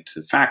would bring it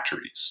to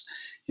factories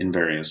in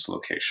various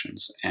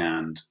locations.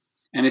 And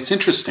it's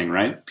interesting,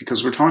 right?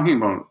 Because we're talking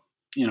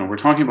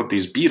about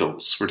these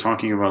beetles. We're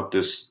talking about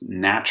this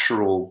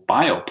natural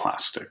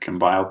bioplastic, and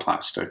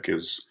bioplastic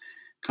is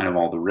kind of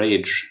all the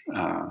rage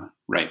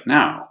right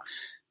now.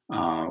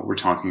 We're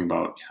talking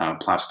about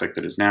plastic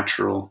that is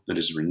natural, that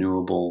is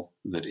renewable,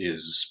 that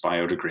is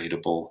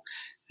biodegradable,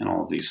 and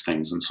all of these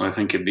things. And so I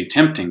think it'd be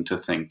tempting to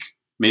think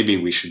maybe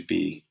we should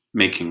be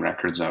making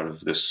records out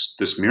of this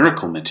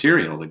miracle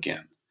material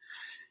again.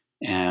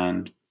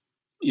 And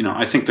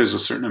I think there's a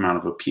certain amount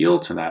of appeal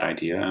to that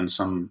idea, and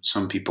some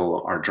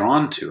people are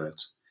drawn to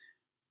it.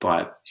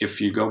 But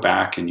if you go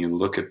back and you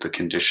look at the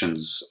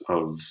conditions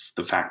of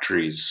the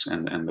factories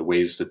and the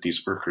ways that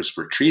these workers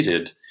were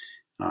treated,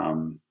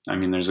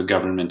 there's a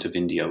Government of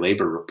India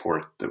labor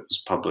report that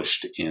was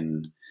published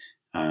in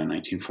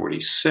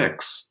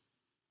 1946,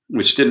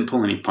 which didn't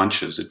pull any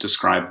punches. It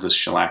described the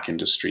shellac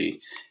industry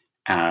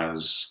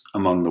as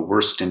among the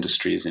worst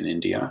industries in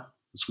India.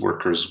 Its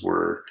workers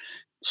were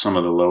some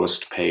of the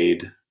lowest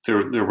paid. There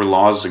were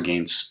laws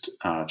against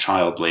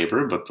child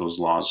labor, but those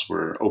laws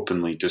were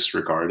openly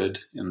disregarded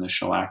in the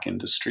shellac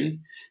industry.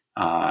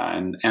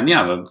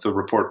 The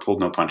report pulled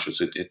no punches.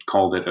 It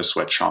called it a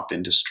sweatshop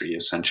industry,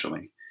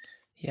 essentially.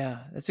 Yeah,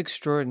 that's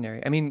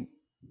extraordinary. I mean,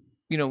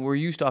 we're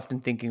used to often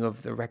thinking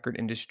of the record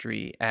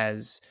industry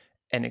as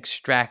an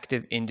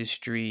extractive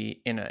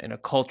industry in a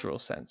cultural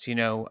sense.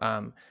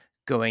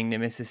 Going to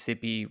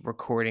Mississippi,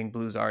 recording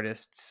blues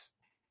artists,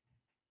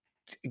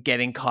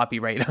 getting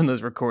copyright on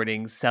those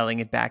recordings, selling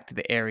it back to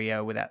the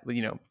area without,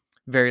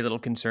 very little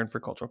concern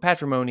for cultural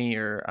patrimony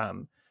or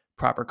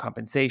proper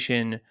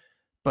compensation.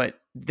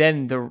 But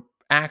then the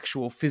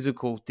actual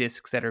physical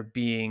discs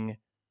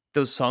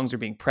those songs are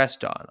being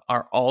pressed on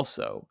are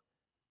also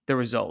the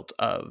result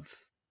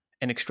of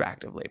an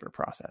extractive labor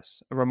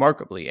process, a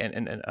remarkably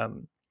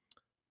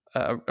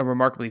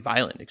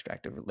violent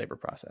extractive labor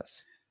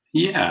process.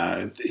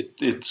 Yeah,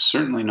 it's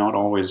certainly not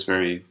always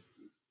very,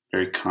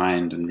 very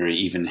kind and very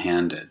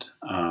even-handed.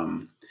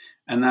 And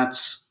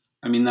that's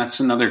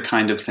another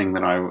kind of thing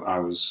that I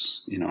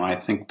was, I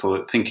think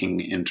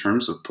thinking in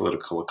terms of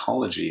political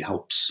ecology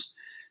helps,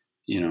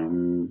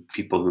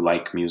 people who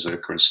like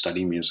music or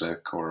study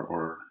music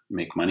or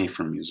make money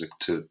from music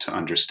to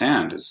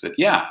understand is that,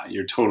 yeah,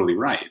 you're totally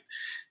right.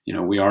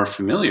 We are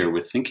familiar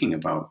with thinking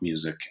about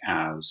music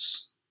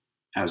as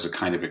a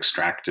kind of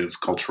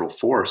extractive cultural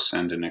force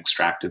and an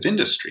extractive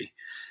industry.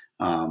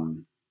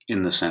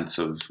 In the sense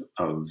of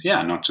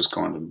not just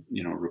going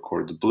to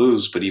record the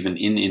blues, but even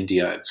in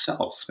India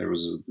itself, there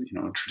was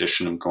a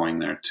tradition of going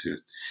there to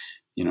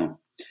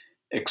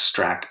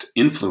extract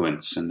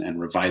influence and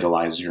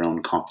revitalize your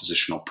own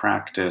compositional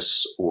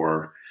practice,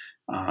 or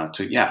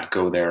to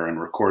go there and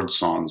record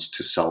songs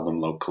to sell them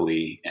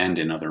locally and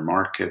in other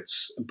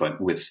markets, but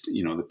with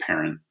the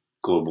parent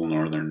global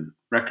northern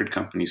record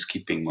companies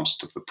keeping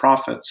most of the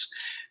profits.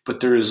 But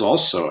there is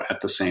also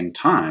at the same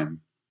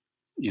time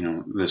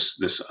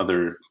this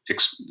other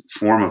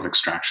form of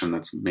extraction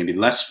that's maybe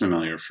less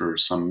familiar for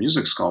some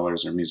music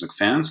scholars or music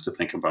fans to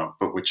think about,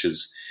 but which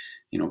is,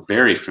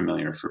 very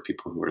familiar for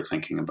people who are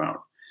thinking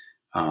about,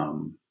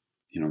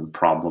 the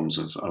problems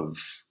of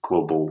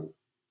global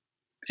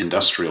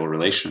industrial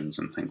relations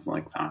and things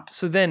like that.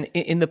 So then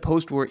in the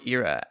post-war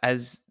era,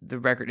 as the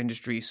record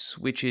industry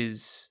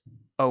switches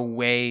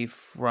away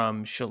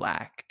from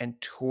shellac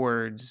and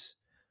towards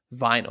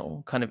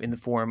vinyl, kind of in the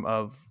form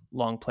of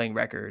long playing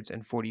records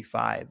and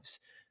 45s,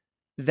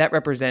 that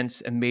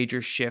represents a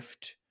major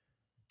shift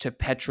to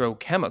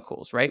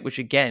petrochemicals, right? Which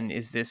again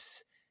is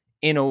this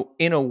in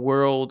a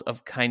world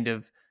of kind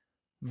of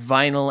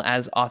vinyl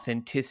as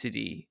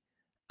authenticity.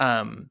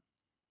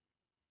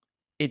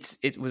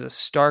 It was a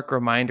stark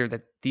reminder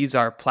that these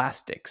are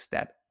plastics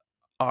that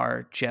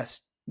are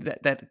just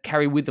that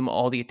carry with them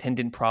all the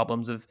attendant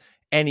problems of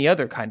any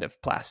other kind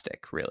of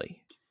plastic,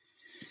 really.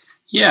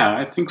 Yeah,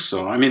 I think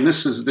so. I mean,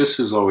 this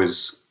is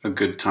always a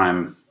good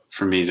time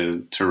for me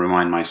to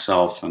remind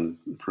myself and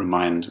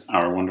remind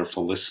our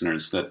wonderful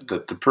listeners that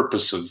the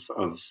purpose of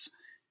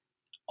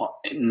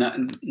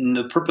none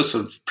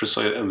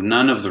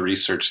of the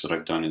research that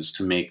I've done is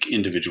to make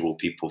individual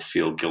people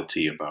feel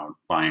guilty about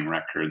buying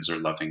records or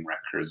loving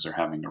records or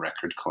having a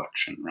record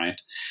collection, right?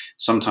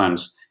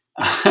 Sometimes,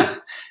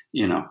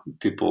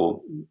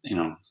 people,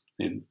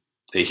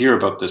 they hear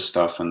about this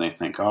stuff and they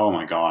think, oh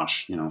my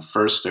gosh,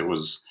 first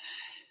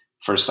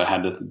I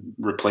had to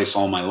replace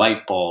all my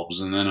light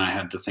bulbs, and then I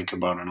had to think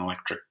about an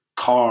electric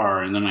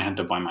car, and then I had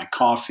to buy my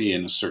coffee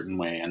in a certain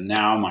way, and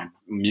now my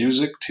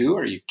music too?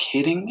 Are you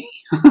kidding me?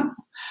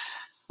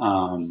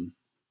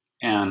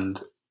 And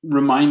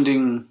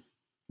reminding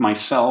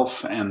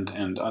myself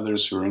and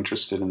others who are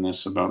interested in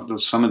this about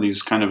some of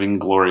these kind of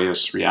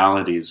inglorious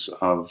realities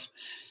of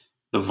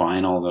the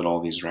vinyl that all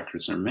these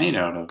records are made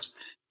out of,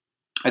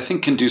 I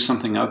think can do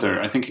something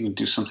other. I think it can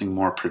do something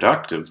more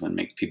productive than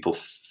make people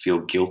feel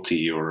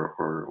guilty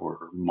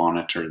or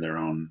monitor their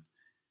own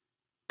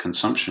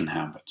consumption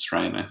habits,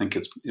 right? I think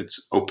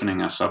it's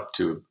opening us up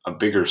to a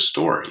bigger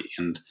story.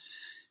 And,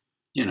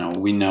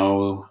 we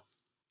know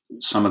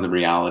some of the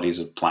realities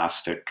of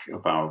plastic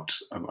about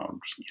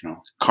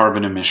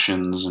carbon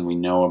emissions, and we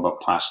know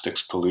about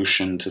plastics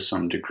pollution to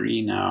some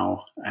degree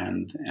now.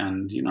 And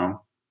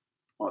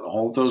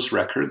all those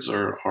records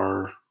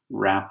are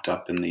wrapped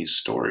up in these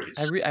stories.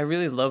 I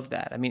really love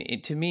that. I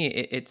mean, to me,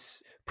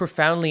 it's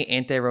profoundly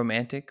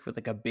anti-romantic with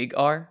like a big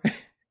R.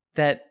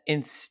 That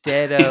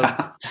instead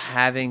of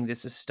having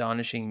this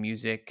astonishing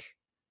music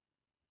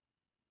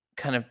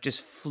kind of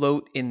just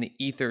float in the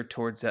ether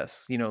towards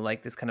us,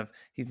 like this kind of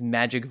these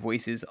magic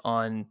voices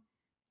on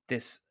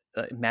this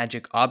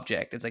magic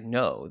object. It's like,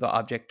 no, the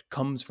object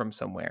comes from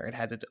somewhere. It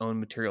has its own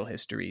material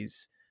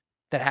histories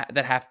that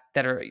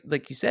are,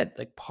 like you said,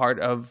 like part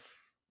of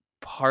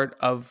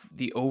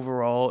the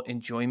overall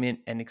enjoyment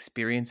and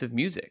experience of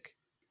music.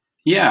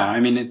 Yeah, I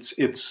mean,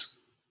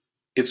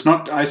 it's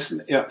not.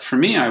 For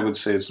me, I would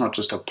say it's not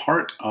just a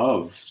part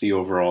of the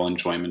overall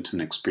enjoyment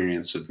and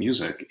experience of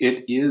music.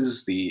 It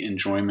is the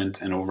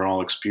enjoyment and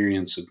overall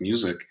experience of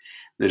music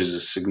that is a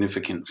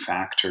significant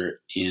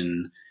factor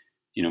in,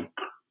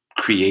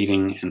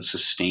 creating and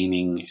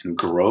sustaining and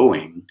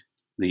growing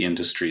the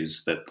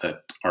industries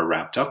that are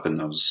wrapped up in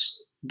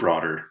those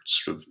broader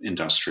sort of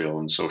industrial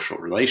and social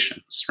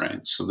relations,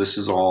 right? So this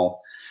is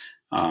all.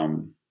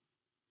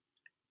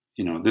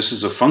 This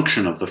is a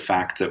function of the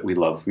fact that we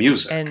love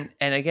music.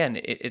 And again,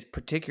 it's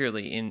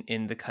particularly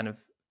in the kind of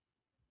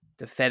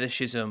the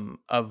fetishism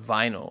of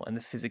vinyl and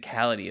the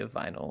physicality of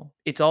vinyl.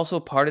 It's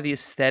also part of the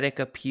aesthetic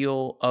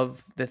appeal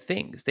of the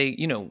things. They,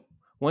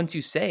 once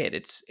you say it,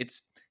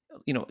 it's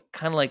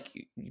kind of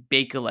like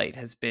Bakelite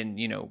has been,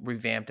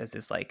 revamped as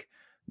this like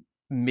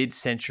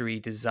mid-century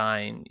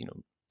design,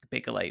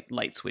 Bakelite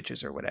light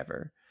switches or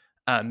whatever.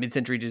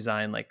 Mid-century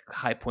design, like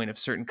high point of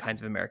certain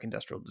kinds of American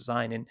industrial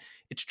design. And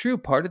it's true,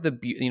 part of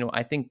the,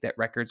 I think that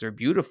records are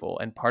beautiful.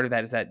 And part of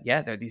that is that,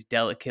 yeah, they're these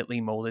delicately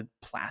molded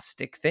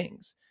plastic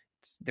things.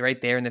 They're right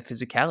there in the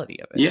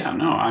physicality of it. Yeah,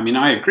 no, I mean,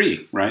 I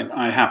agree, right?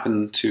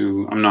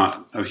 I'm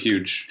not a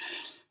huge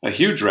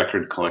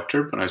record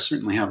collector, but I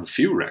certainly have a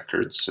few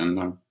records.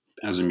 And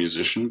as a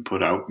musician,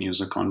 put out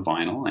music on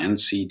vinyl and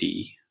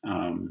CD.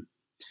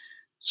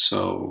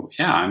 So,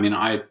 yeah, I mean,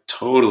 I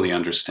totally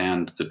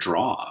understand the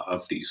draw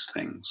of these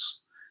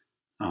things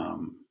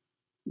in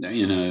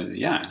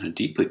a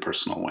deeply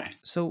personal way.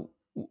 So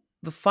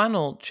the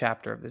final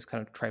chapter of this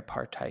kind of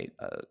tripartite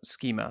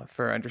schema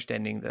for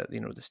understanding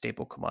the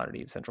staple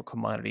commodity, the central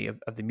commodity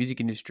of the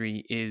music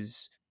industry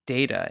is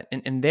data.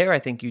 And there I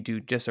think you do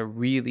just a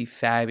really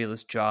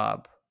fabulous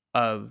job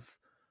of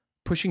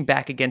pushing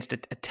back against a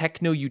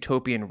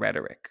techno-utopian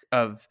rhetoric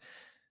of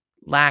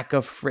lack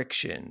of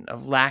friction,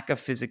 of lack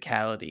of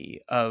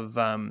physicality, of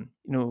the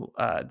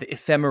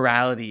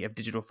ephemerality of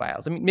digital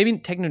files. I mean, maybe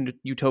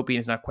techno-utopian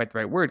is not quite the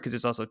right word because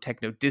it's also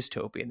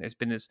techno-dystopian. There's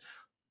been this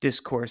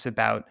discourse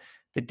about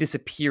the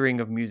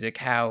disappearing of music,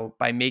 how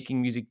by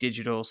making music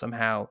digital,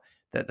 somehow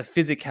the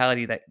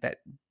physicality that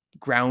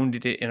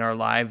grounded it in our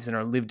lives and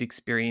our lived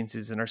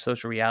experiences and our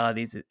social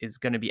realities is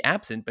going to be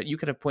absent. But you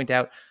kind of point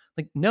out,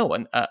 like, no,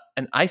 an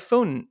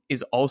iPhone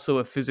is also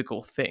a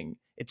physical thing.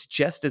 It's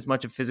just as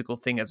much a physical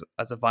thing as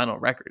a vinyl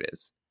record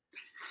is.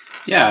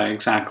 Yeah,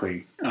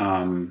 exactly.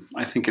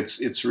 I think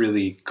it's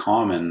really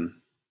common.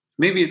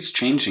 Maybe it's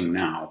changing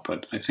now,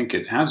 but I think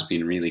it has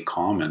been really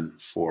common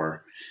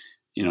for,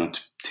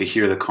 to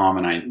hear the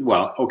common.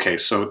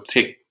 So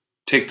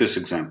take this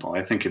example.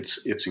 I think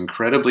it's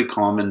incredibly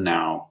common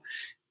now,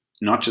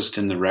 not just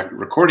in the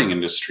recording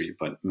industry,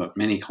 but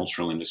many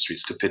cultural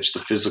industries, to pitch the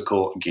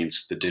physical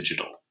against the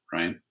digital,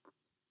 right?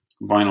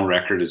 Vinyl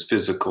record is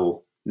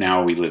physical.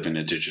 Now we live in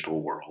a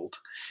digital world.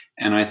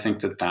 And I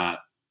think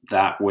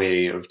that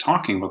way of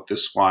talking about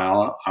this,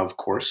 while of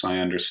course I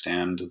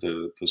understand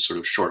the sort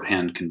of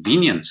shorthand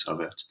convenience of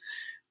it,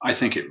 I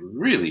think it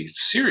really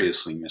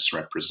seriously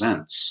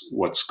misrepresents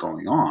what's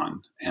going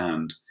on.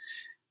 And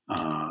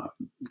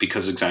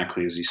because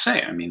exactly as you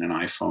say, I mean, an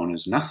iPhone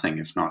is nothing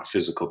if not a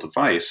physical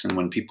device. And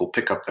when people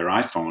pick up their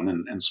iPhone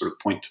and sort of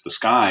point to the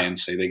sky and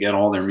say they get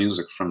all their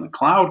music from the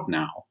cloud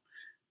now,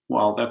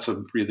 well, that's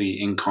a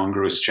really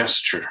incongruous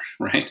gesture,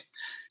 right?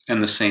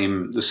 And the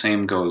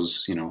same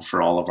goes,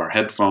 for all of our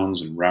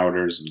headphones and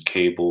routers and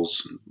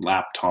cables and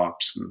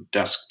laptops and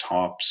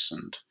desktops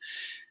and,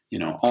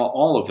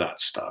 all of that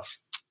stuff.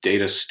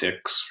 Data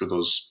sticks for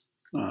those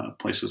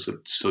places that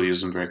still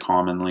use them very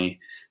commonly.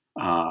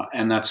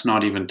 And that's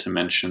not even to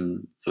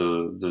mention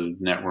the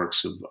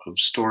networks of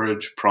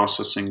storage,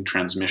 processing,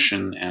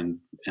 transmission,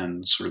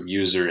 and sort of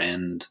user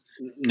end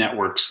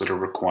networks that are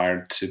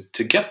required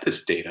to get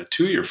this data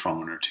to your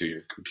phone or to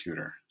your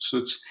computer.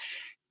 So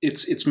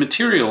it's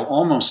material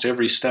almost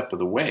every step of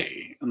the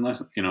way,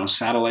 unless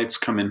satellites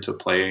come into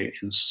play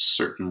in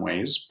certain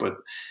ways, but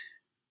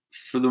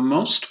for the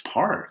most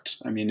part,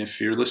 I mean, if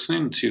you're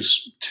listening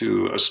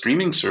to a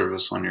streaming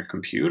service on your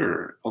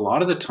computer, a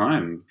lot of the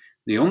time,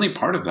 the only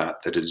part of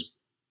that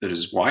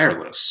is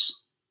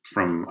wireless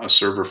from a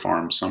server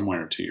farm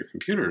somewhere to your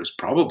computer is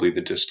probably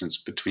the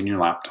distance between your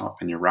laptop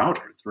and your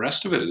router. The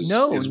rest of it is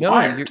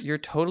wired. You're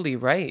totally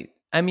right.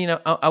 I mean,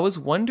 I was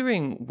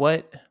wondering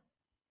what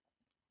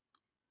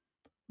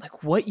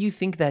you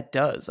think that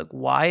does. Like,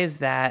 why is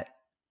that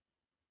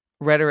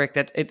rhetoric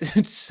that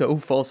it's so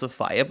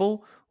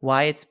falsifiable?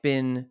 Why it's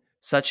been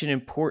such an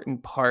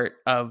important part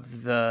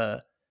of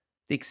the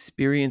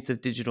experience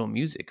of digital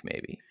music,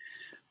 maybe?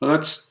 Well,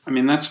 that's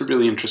a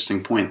really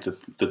interesting point,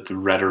 that the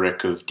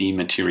rhetoric of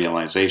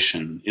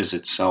dematerialization is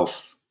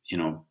itself,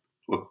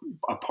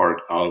 a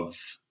part of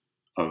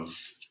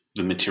the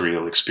the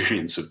material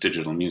experience of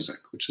digital music,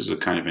 which is a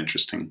kind of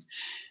interesting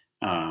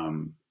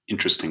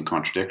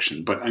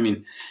contradiction. But I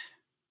mean,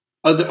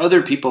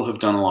 other people have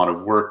done a lot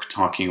of work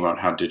talking about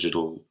how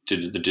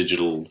the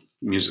digital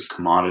music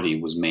commodity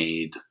was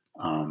made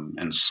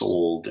and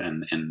sold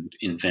and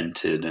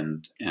invented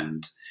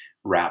and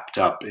wrapped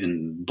up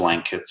in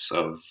blankets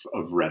of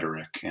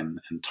rhetoric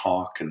and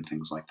talk and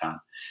things like that.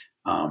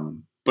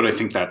 But I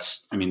think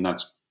that's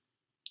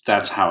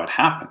how it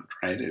happened,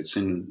 right? It's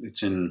in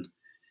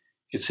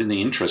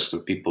the interest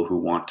of people who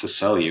want to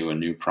sell you a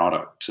new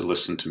product to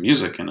listen to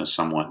music in a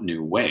somewhat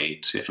new way,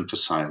 to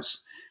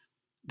emphasize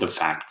the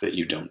fact that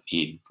you don't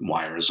need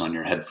wires on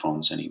your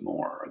headphones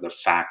anymore, or the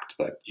fact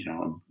that, you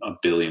know, a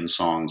billion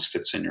songs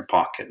fits in your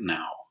pocket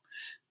now,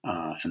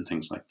 and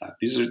things like that.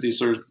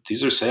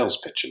 These are sales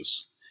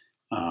pitches,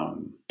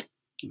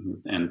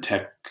 and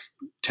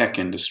tech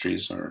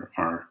industries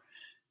are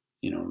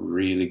you know,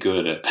 really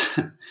good at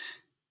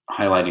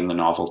highlighting the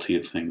novelty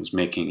of things,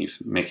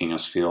 making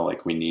us feel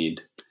like we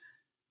need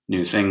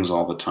new things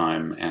all the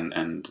time,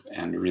 and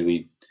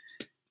really,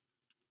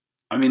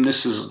 I mean,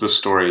 this is the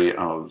story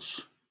of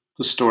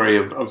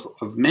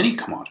many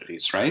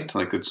commodities, right?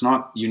 Like, it's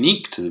not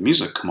unique to the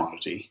music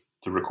commodity,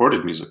 the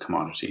recorded music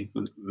commodity.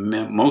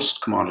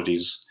 Most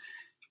commodities,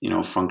 you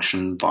know,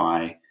 function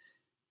by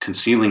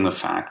concealing the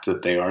fact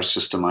that they are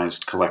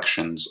systemized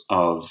collections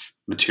of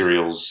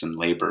materials and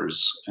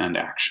labors and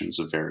actions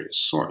of various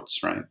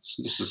sorts, right?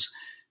 So this is,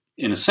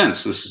 in a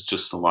sense, this is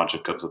just the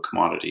logic of the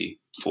commodity,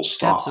 full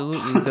stop.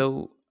 Absolutely.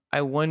 Though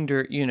I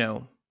wonder, you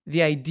know,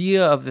 the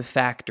idea of the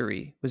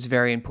factory was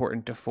very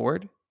important to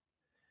Ford.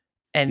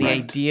 And the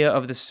Right. idea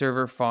of the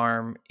server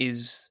farm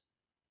is,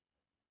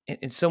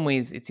 in some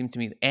ways, it seemed to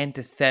me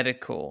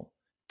antithetical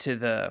to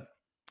the,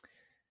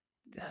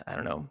 I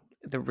don't know,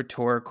 the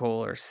rhetorical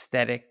or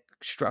aesthetic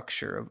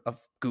structure of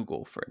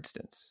Google, for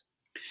instance.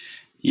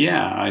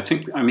 Yeah, I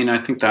think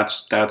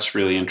that's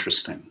really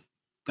interesting.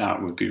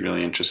 That would be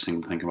really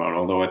interesting to think about.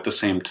 Although at the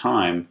same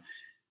time,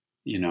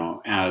 you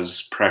know,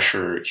 as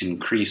pressure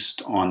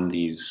increased on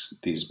these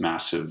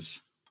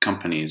massive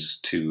companies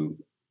to,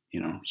 you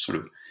know, sort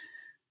of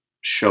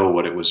show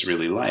what it was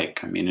really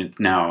like. I mean,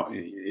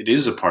 it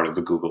is a part of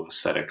the Google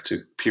aesthetic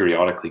to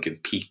periodically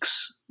give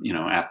peeks, you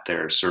know, at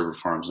their server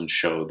farms and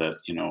show that,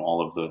 you know,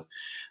 all of the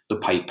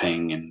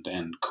piping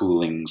and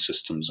cooling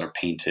systems are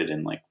painted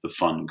in like the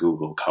fun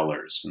Google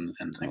colors and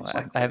things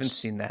like that. I haven't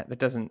seen that. That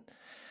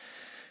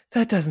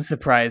doesn't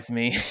surprise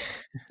me.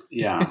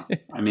 Yeah.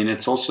 I mean,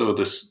 it's also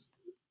this,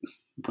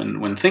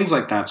 when things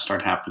like that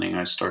start happening,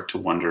 I start to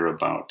wonder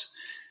about,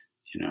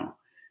 you know,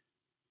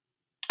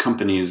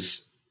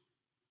 companies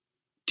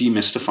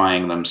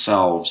demystifying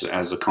themselves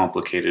as a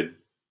complicated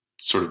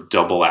sort of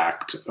double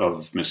act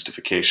of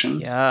mystification.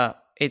 Yeah,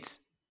 it's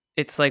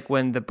like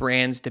when the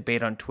brands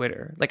debate on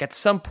Twitter. Like, at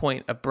some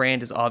point, a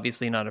brand is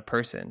obviously not a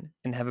person,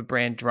 and have a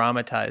brand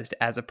dramatized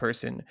as a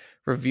person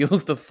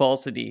reveals the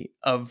falsity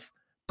of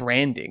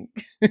branding,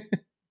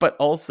 but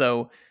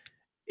also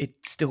it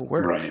still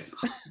works.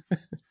 Right.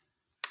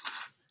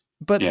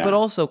 But Yeah.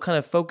 also kind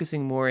of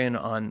focusing more in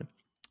on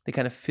the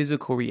kind of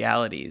physical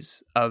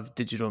realities of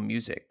digital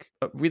music.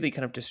 A really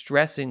kind of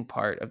distressing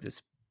part of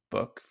this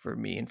book for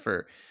me and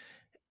for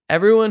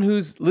everyone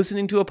who's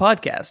listening to a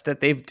podcast that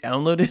they've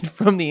downloaded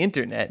from the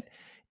internet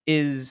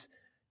is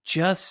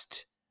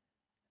just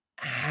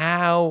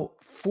how,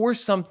 for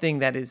something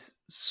that is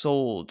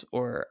sold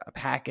or a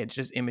package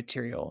as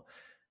immaterial,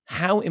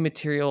 how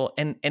immaterial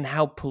and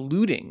how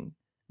polluting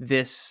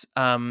this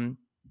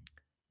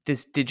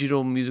this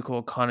digital musical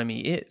economy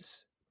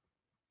is.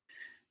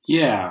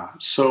 Yeah.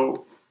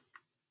 So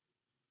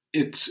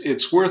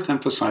it's worth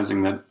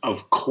emphasizing that,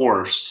 of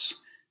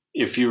course,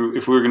 if we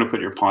were going to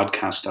put your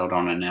podcast out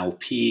on an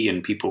LP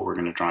and people were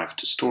going to drive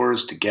to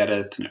stores to get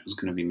it, and it was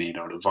going to be made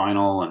out of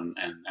vinyl and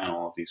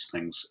all of these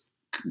things,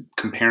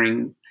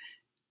 comparing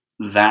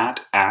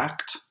that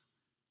act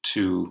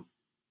to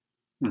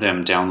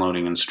them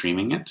downloading and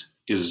streaming it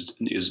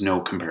is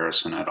no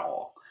comparison at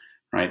all,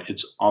 right?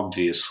 It's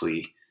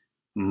obviously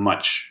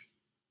much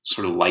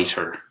sort of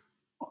lighter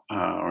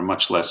or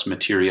much less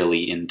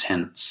materially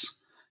intense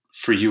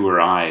for you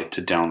or I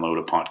to download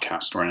a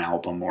podcast or an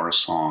album or a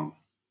song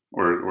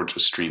or to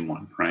stream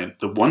one, right?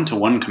 The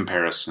one-to-one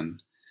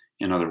comparison,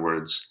 in other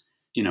words,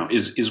 you know,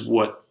 is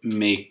what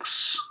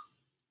makes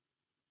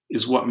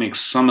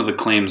some of the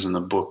claims in the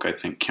book, I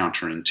think,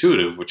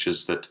 counterintuitive, which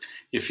is that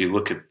if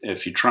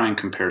you try and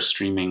compare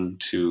streaming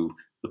to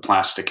the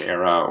plastic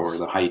era or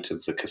the height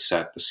of the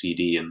cassette, the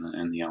CD,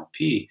 and the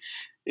LP,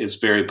 it's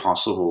very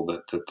possible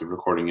that the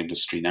recording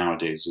industry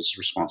nowadays is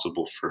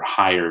responsible for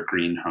higher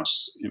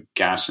greenhouse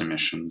gas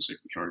emissions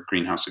or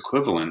greenhouse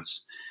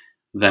equivalents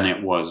than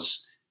it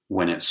was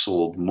when it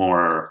sold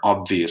more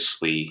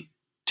obviously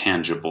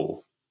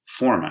tangible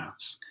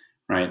formats,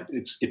 right?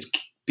 It's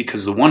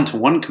because the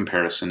one-to-one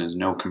comparison is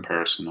no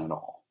comparison at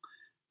all,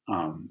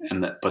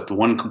 but the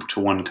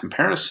one-to-one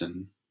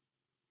comparison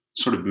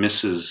sort of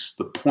misses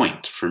the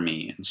point for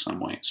me in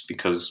some ways,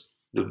 because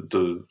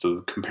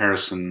the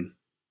comparison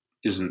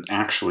isn't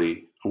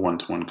actually a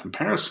one-to-one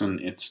comparison.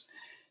 It's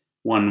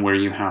one where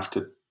you have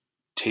to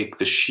take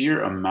the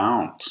sheer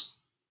amount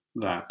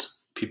that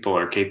people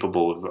are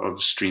capable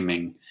of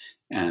streaming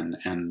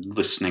and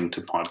listening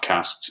to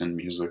podcasts and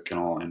music and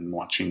all, and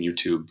watching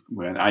YouTube.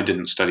 When I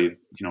didn't study,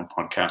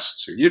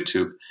 podcasts or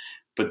YouTube,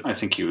 but I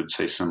think you would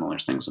say similar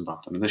things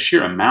about them. The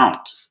sheer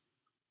amount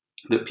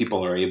that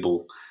people are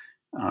able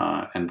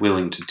and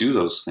willing to do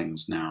those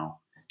things now,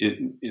 it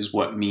is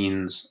what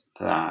means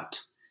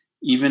that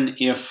even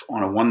if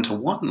on a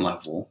one-to-one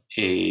level,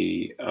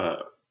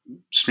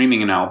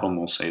 streaming an album,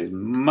 we'll say, is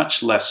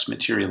much less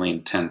materially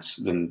intense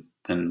than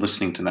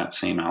listening to that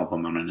same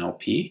album on an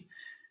LP,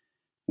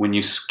 when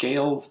you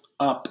scale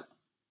up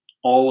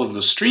all of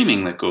the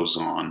streaming that goes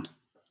on,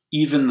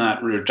 even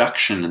that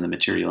reduction in the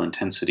material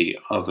intensity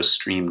of a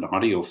streamed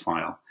audio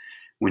file,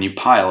 when you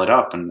pile it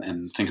up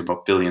and think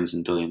about billions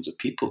and billions of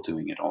people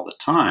doing it all the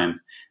time,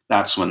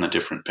 that's when the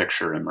different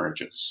picture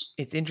emerges.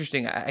 It's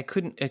interesting. I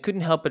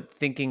couldn't help but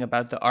thinking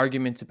about the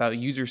arguments about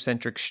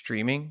user-centric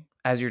streaming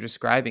as you're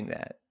describing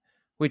that,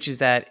 which is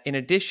that in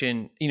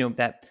addition,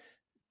 that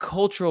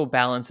cultural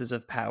balances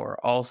of power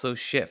also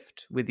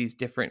shift with these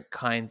different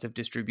kinds of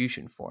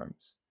distribution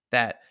forms,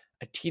 that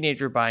a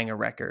teenager buying a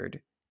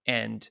record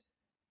and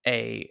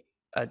a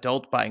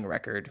adult buying a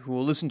record who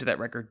will listen to that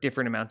record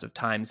different amounts of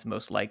times,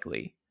 most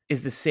likely,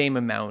 is the same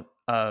amount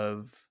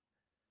of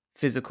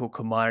physical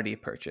commodity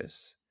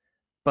purchase.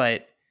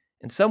 But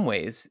in some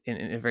ways,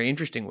 in a very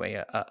interesting way,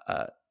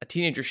 a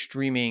teenager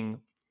streaming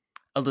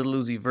a Lil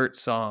Uzi Vert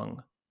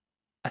song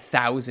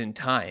 1,000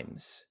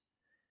 times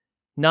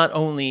not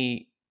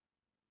only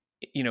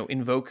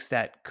invokes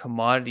that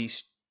commodity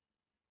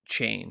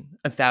chain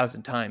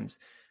 1,000 times,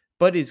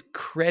 but is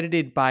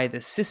credited by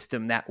the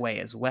system that way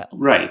as well.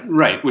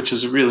 Right, which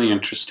is a really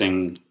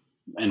interesting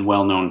and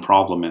well-known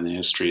problem in the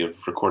history of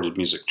recorded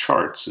music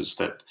charts, is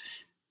that,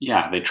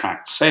 they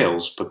tracked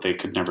sales, but they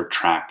could never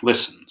track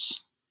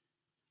listens.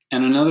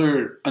 And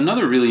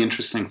another really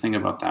interesting thing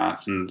about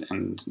that,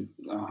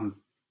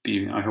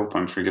 I hope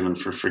I'm forgiven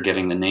for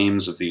forgetting the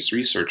names of these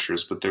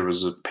researchers, but there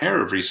was a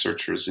pair of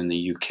researchers in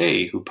the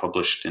UK who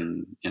published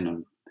in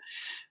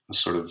a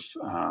sort of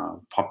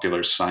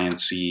popular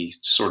science-y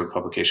sort of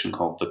publication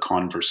called The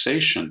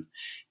Conversation.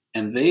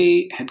 And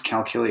they had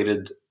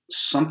calculated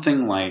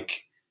something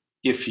like,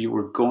 if you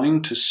were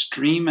going to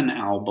stream an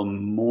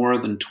album more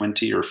than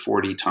 20 or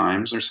 40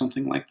 times or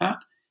something like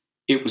that,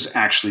 it was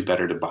actually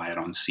better to buy it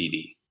on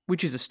CD.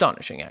 Which is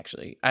astonishing,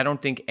 actually. I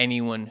don't think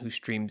anyone who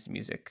streams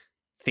music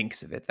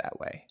thinks of it that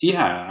way.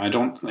 Yeah,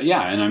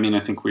 and I mean, I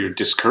think we're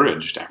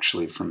discouraged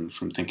actually from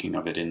thinking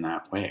of it in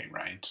that way,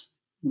 right?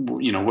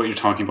 What you're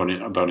talking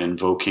about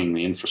invoking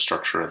the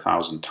infrastructure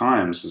 1,000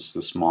 times is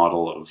this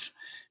model of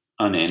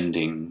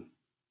unending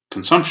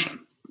consumption.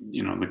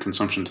 The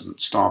consumption doesn't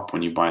stop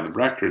when you buy the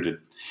record.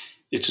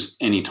 It just,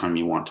 anytime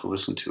you want to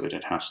listen to it,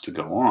 it has to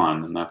go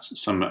on. And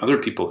that's, some other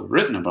people have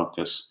written about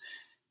this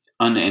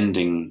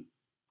unending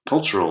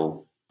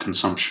cultural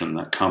consumption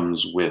that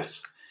comes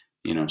with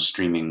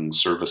streaming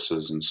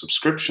services and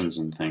subscriptions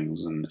and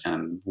things.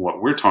 And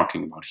what we're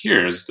talking about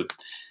here is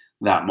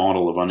that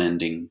model of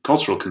unending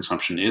cultural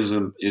consumption is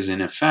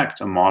in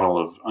effect a model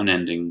of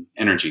unending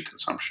energy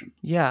consumption.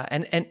 Yeah,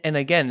 and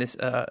again, this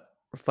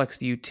reflects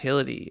the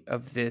utility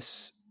of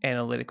this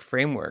analytic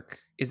framework,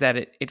 is that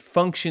it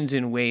functions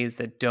in ways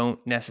that don't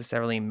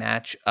necessarily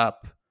match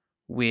up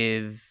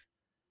with,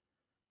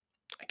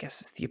 I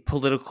guess, the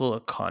political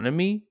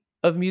economy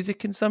of music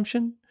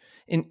consumption.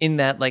 In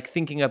that, like,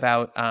 thinking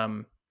about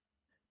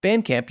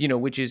Bandcamp,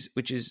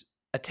 which is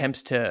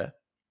attempts to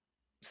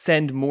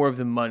send more of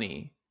the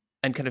money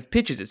and kind of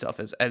pitches itself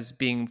as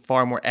being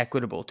far more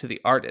equitable to the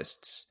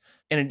artists.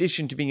 In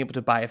addition to being able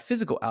to buy a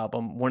physical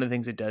album, one of the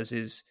things it does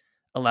is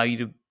allow you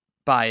to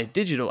buy a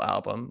digital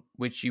album,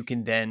 which you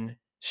can then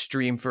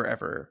stream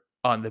forever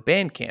on the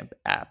Bandcamp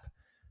app,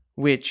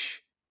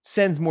 which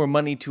sends more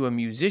money to a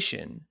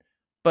musician,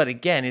 but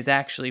again, is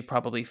actually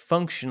probably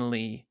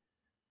functionally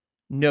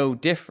no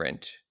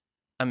different.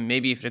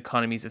 Maybe if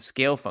economies of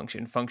scale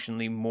function,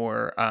 functionally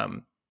more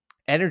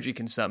energy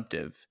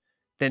consumptive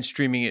than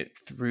streaming it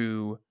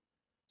through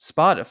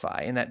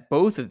Spotify. And that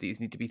both of these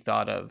need to be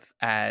thought of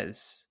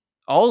as,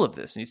 all of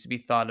this needs to be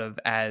thought of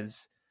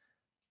as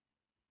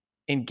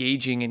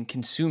engaging and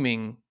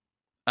consuming,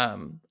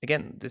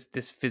 again,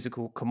 this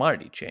physical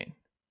commodity chain.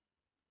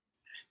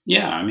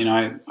 Yeah, I mean,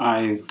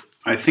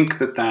 I think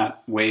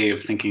that way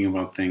of thinking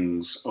about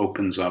things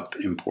opens up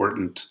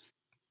important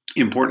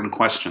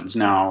questions.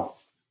 Now,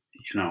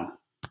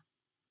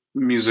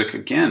 music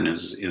again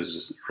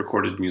is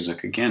recorded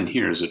music again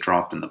here is a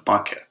drop in the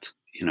bucket.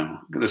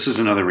 This is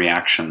another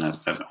reaction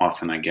that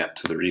often I get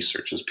to the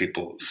research, is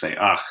people say,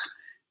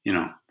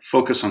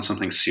 focus on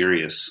something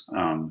serious.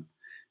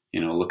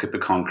 Look at the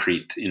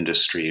concrete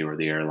industry or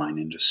the airline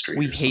industry.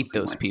 We hate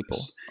those people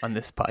on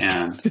this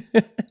podcast.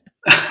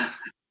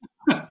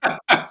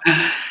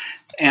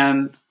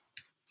 And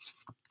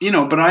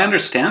but I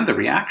understand the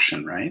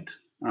reaction, right?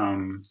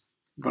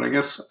 But I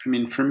guess,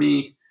 for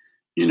me,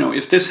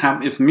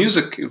 if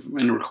music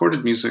and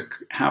recorded music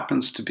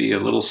happens to be a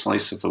little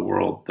slice of the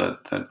world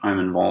that I'm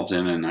involved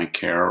in and I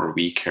care, or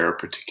we care a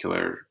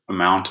particular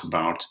amount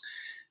about,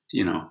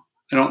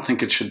 I don't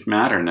think it should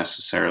matter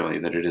necessarily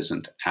that it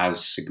isn't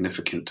as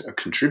significant a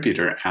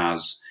contributor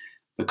as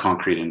the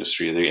concrete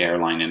industry, or the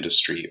airline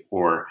industry,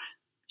 or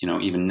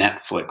even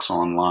Netflix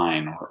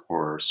online,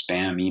 or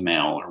spam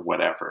email, or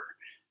whatever.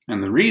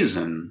 And the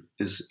reason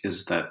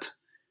is that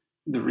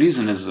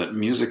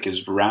music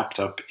is wrapped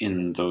up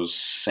in those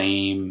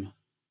same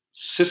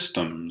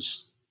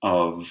systems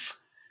of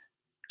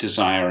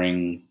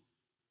desiring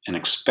and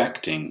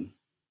expecting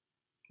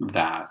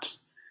that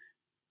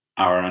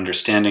our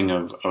understanding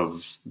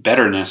of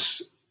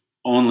betterness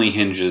only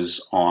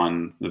hinges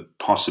on the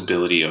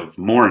possibility of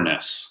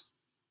moreness,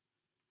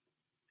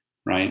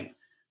 right?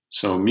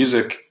 So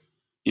music,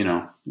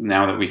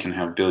 now that we can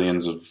have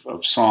billions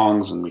of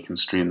songs and we can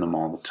stream them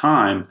all the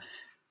time,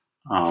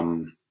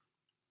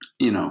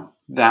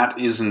 that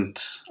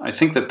isn't. I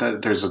think that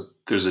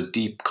there's a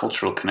deep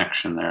cultural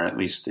connection there, at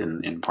least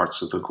in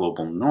parts of the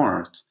global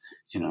north,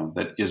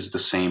 that is the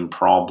same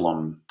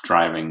problem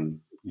driving,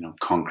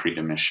 concrete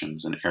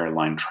emissions and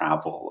airline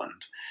travel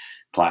and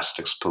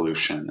plastics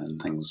pollution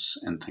and things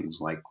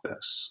like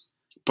this.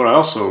 But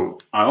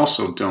I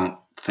also don't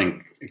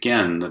think,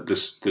 again, that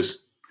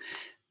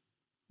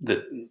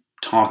that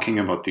talking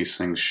about these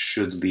things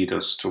should lead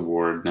us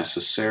toward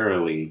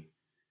necessarily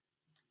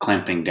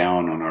clamping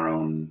down on our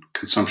own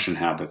consumption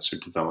habits, or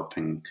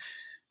developing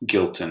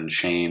guilt and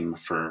shame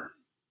for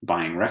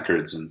buying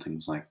records and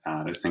things like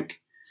that. I think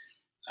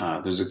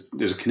there's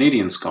a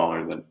Canadian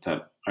scholar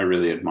that I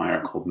really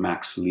admire called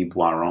Max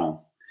Liboiron,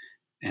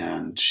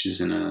 and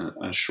she's in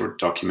a short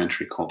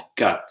documentary called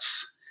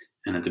Guts.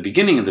 And at the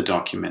beginning of the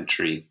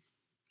documentary,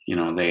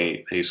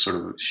 they sort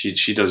of she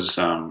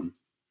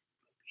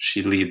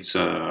leads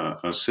a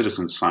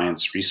citizen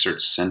science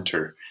research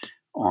center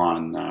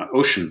on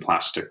ocean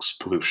plastics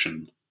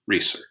pollution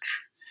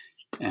research,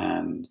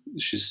 and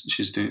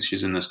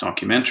she's in this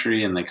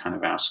documentary, and they kind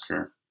of ask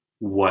her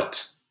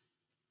what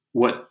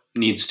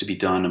needs to be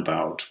done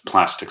about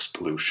plastics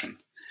pollution,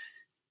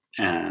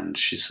 and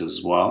she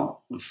says,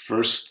 well, the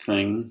first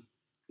thing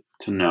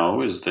to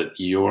know is that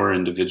your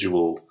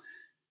individual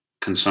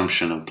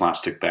consumption of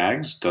plastic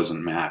bags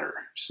doesn't matter.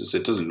 She says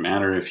it doesn't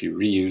matter if you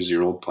reuse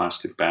your old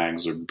plastic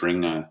bags or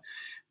bring a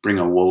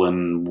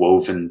woolen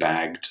woven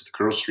bag to the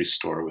grocery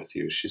store with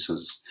you. She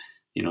says,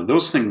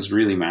 those things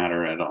really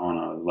matter on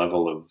a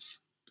level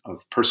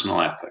of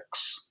personal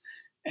ethics.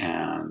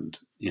 And,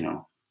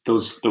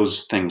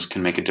 those things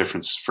can make a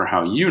difference for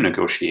how you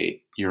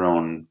negotiate your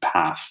own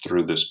path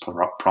through this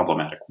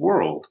problematic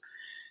world.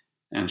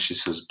 And she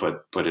says,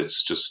 but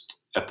it's just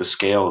at the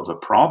scale of the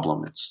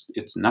problem,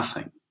 it's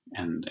nothing.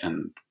 And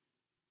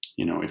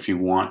if you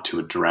want to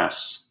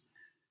address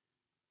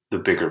the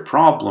bigger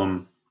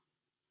problem,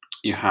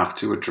 you have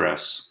to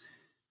address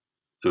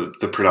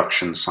the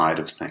production side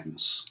of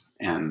things.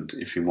 And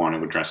if you want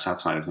to address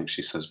that side of things,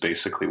 she says,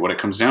 basically what it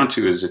comes down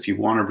to is, if you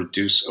want to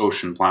reduce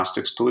ocean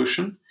plastics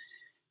pollution,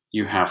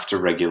 you have to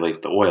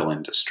regulate the oil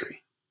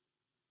industry,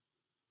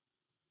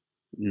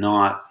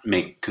 not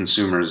make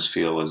consumers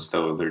feel as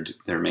though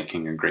they're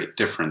making a great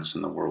difference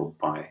in the world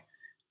by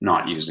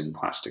not using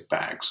plastic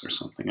bags or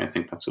something. I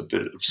think that's a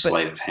bit of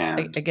sleight of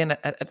hand. Again,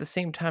 at the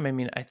same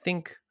time, I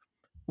think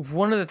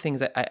one of the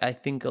things I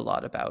think a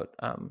lot about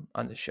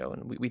on the show,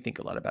 and we think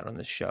a lot about on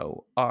the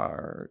show,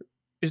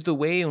 is the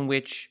way in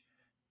which,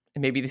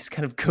 and maybe this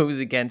kind of goes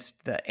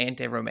against the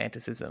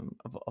anti-romanticism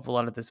of a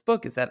lot of this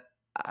book, is that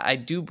I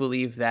do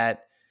believe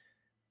that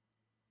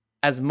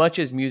as much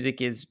as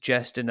music is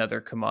just another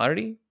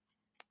commodity,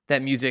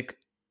 that music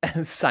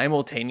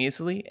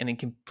simultaneously, and in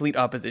complete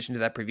opposition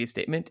to that previous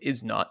statement,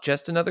 is not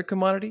just another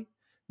commodity.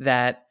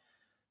 That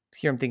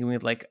here I'm thinking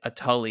of like a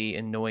Tully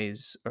and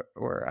noise,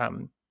 or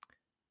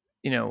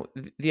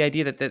the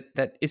idea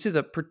that this is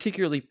a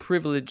particularly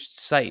privileged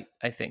site,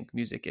 I think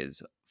music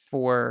is,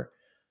 for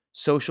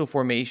social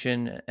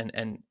formation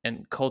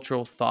and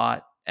cultural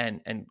thought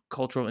and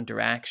cultural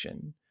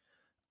interaction.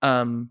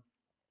 And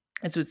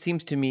so it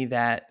seems to me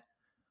that,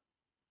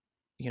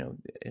 in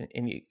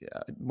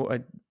a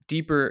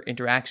deeper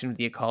interaction with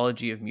the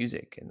ecology of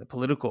music and the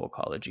political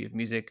ecology of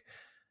music,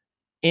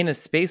 in a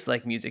space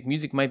like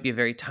music might be a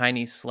very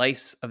tiny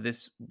slice of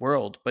this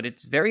world, but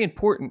it's very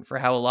important for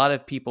how a lot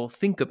of people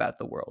think about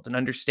the world and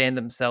understand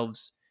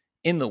themselves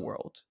in the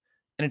world.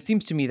 And it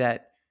seems to me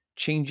that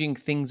changing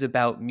things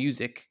about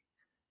music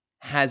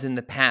has in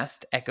the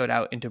past echoed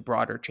out into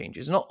broader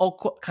changes in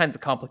all kinds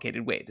of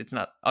complicated ways. It's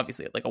not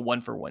obviously like a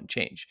one-for-one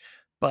change,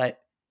 but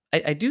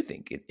I do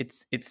think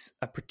it's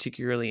a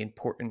particularly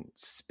important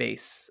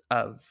space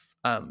of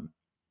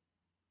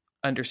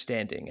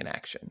understanding and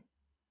action.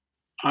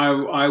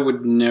 I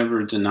would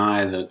never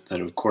deny that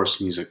of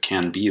course music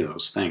can be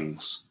those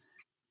things.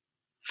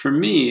 For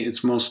me,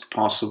 it's most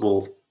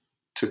possible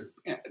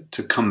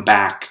to come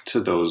back to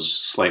those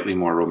slightly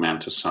more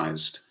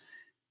romanticized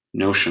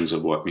notions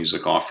of what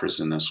music offers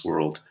in this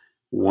world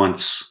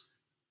once,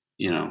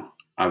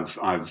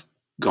 I've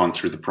gone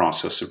through the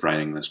process of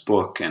writing this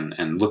book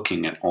and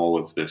looking at all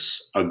of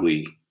this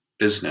ugly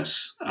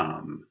business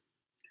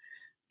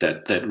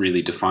that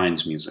really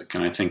defines music.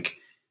 And I think,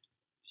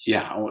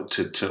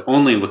 to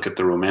only look at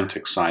the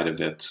romantic side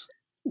of it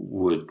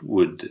would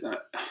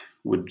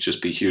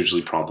just be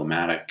hugely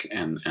problematic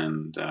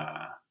and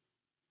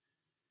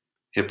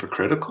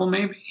hypocritical,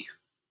 maybe.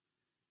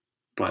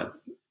 But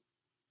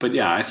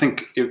yeah, I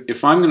think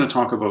if I'm going to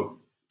talk about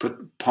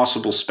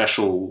possible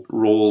special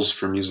roles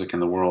for music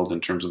in the world in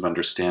terms of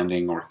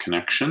understanding or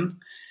connection,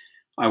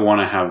 I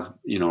want to have,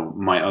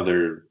 my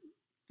other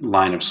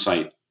line of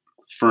sight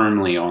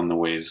firmly on the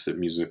ways that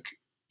music,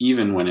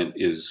 even when it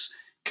is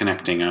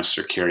connecting us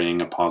or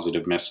carrying a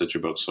positive message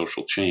about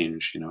social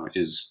change,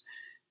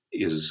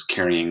 is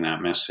carrying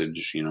that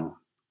message,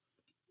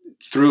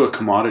 through a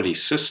commodity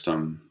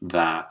system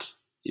that,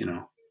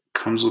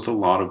 comes with a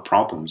lot of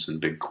problems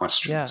and big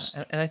questions.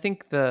 Yeah, and I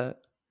think the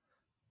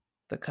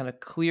kind of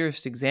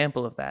clearest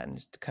example of that, and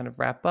just to kind of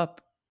wrap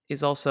up,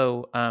 is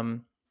also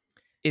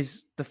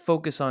is the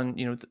focus on,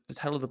 the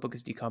title of the book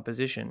is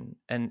Decomposition,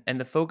 and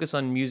the focus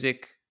on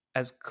music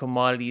as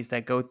commodities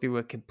that go through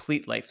a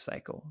complete life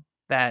cycle,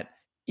 that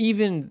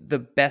even the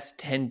best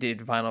tended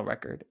vinyl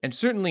record, and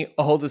certainly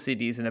all the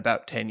CDs in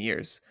about 10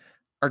 years,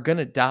 are going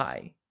to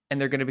die and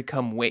they're going to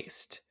become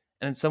waste.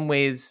 And in some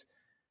ways,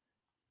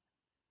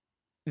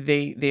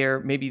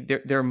 they're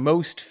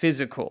most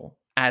physical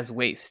as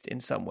waste in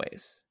some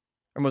ways,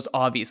 or most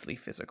obviously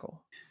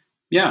physical.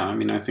 Yeah, I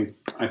mean, I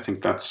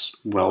think that's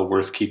well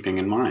worth keeping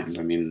in mind.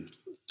 I mean,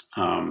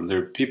 there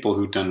are people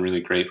who've done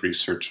really great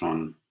research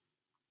on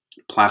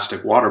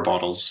plastic water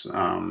bottles,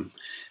 and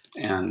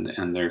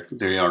they're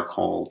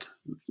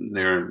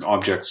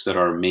objects that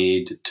are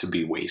made to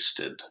be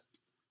wasted.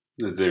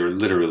 They're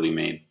literally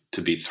made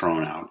to be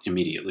thrown out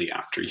immediately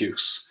after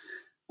use,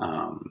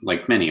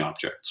 like many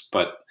objects.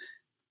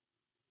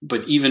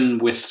 But even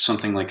with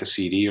something like a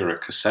CD or a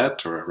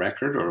cassette or a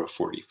record or a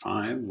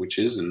 45, which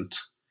isn't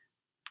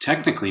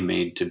technically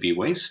made to be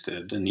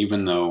wasted, and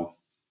even though,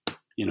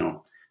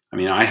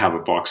 I have a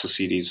box of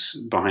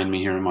CDs behind me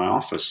here in my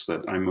office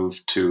that I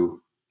moved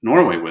to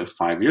Norway with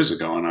 5 years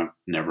ago, and I've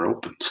never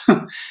opened,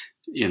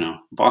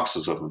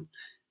 boxes of them.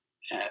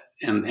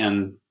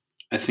 And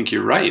I think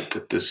you're right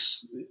that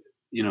this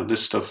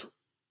stuff,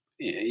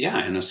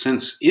 in a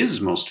sense,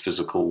 is most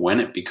physical when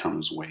it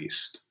becomes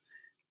waste.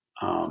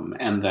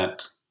 And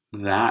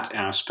that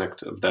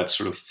aspect of that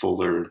sort of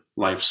fuller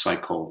life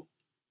cycle,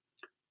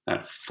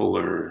 that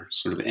fuller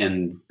sort of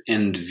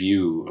end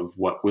view of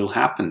what will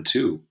happen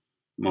to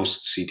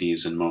most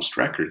CDs and most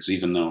records,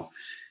 even though,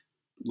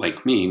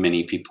 like me,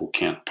 many people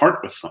can't part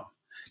with them,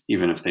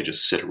 even if they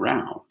just sit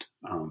around.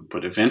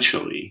 But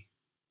eventually,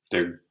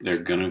 they're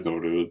going to go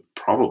to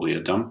probably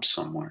a dump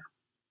somewhere,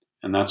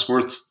 and that's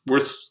worth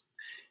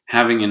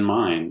having in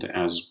mind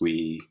as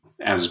we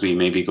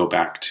maybe go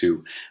back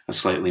to a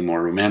slightly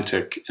more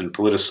romantic and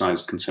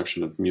politicized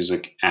conception of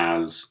music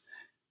as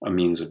a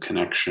means of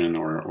connection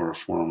or a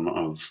form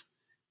of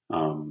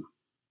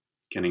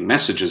getting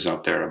messages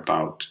out there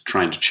about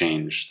trying to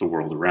change the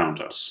world around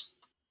us.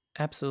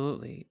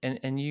 Absolutely. And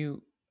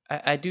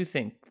I do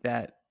think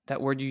that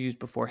word you used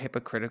before,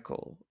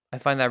 hypocritical, I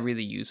find that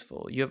really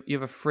useful. You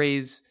have a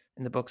phrase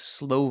in the book,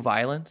 slow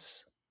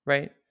violence,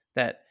 right?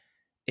 That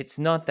it's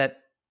not that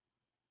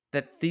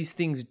these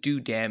things do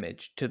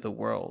damage to the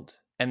world,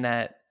 and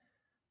that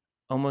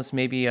almost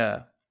maybe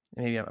I'm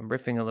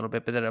riffing a little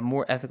bit, but that a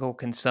more ethical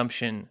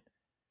consumption,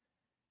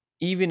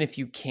 even if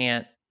you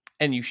can't,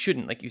 and you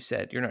shouldn't, like you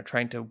said, you're not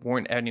trying to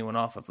warn anyone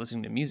off of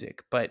listening to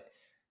music, but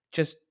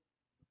just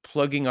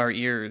plugging our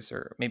ears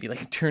or maybe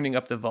like turning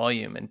up the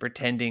volume and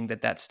pretending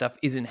that stuff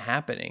isn't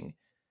happening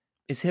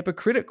is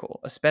hypocritical,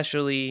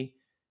 especially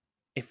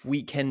if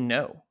we can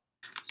know.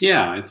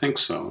 Yeah, I think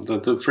so.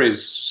 The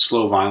phrase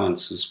slow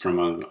violence is from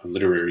a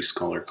literary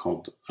scholar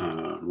called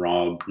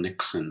Rob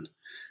Nixon.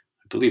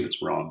 I believe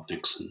it's Rob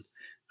Nixon.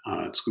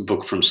 It's a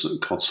book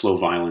called Slow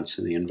Violence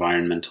and the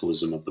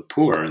Environmentalism of the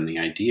Poor. And the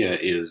idea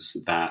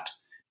is that,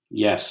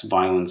 yes,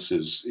 violence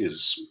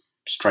is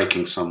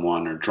striking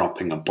someone or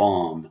dropping a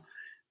bomb,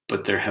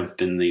 but there have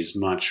been these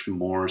much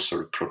more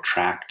sort of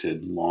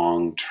protracted,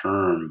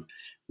 long-term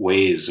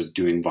ways of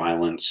doing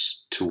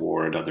violence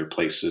toward other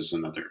places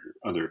and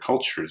other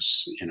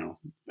cultures,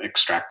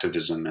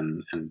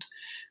 extractivism and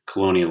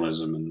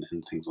colonialism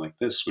and things like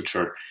this, which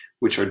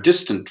are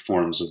distant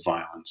forms of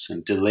violence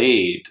and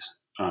delayed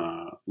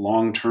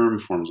long-term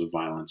forms of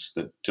violence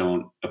that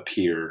don't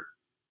appear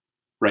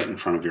right in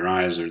front of your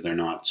eyes, or they're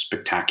not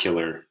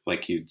spectacular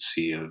like you'd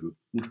see a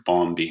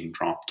bomb being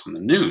dropped on the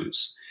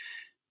news.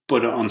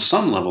 But on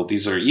some level,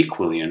 these are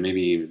equally, and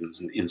maybe even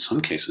in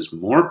some cases,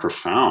 more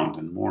profound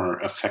and more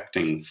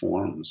affecting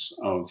forms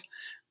of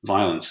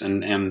violence.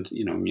 And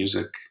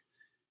music,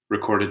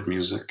 recorded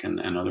music,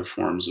 and other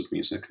forms of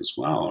music as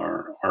well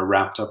are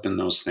wrapped up in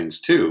those things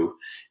too.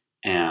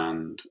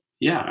 And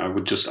yeah, I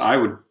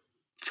would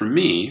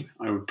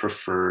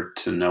prefer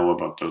to know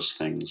about those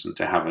things and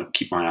to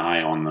keep my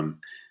eye on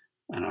them.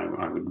 And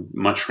I would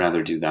much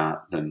rather do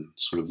that than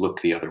sort of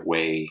look the other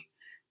way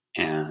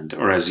and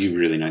or as you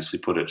really nicely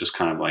put it, just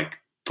kind of like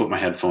put my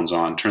headphones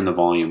on, turn the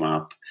volume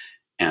up,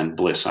 and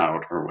bliss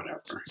out or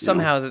whatever.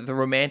 Somehow the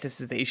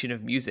romanticization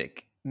of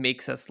music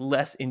makes us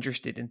less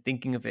interested in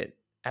thinking of it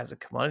as a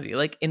commodity.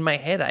 Like in my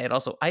head, I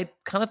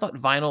kind of thought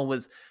vinyl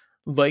was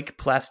like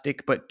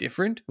plastic but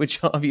different,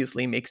 which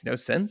obviously makes no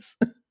sense.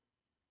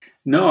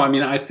 No, I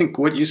mean, I think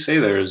what you say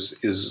there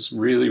is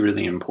really,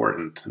 really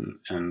important,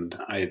 and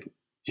I,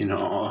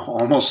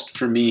 almost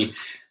for me,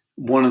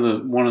 one of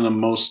the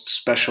most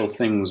special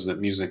things that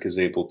music is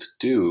able to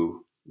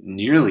do,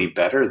 nearly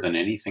better than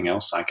anything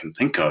else I can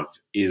think of,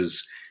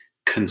 is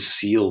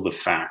conceal the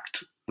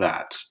fact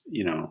that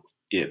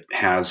it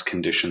has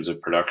conditions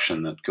of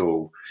production that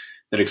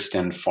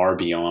extend far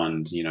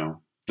beyond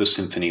the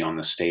symphony on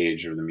the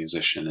stage or the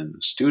musician in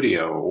the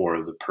studio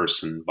or the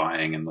person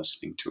buying and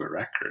listening to a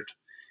record.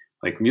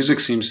 Like music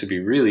seems to be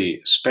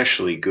really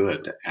especially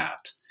good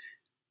at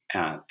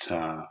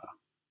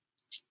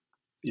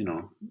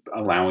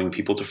allowing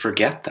people to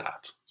forget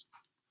that.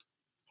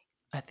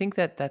 I think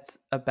that's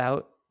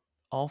about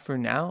all for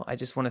now. I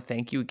just want to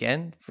thank you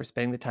again for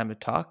spending the time to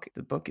talk.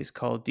 The book is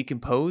called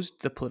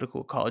Decomposed: The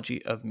Political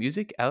Ecology of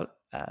Music, out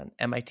at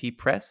MIT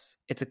Press.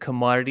 It's a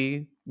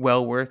commodity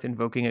well worth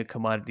invoking a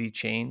commodity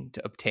chain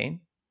to obtain.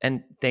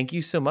 And thank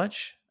you so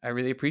much. I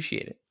really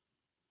appreciate it.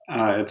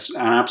 It's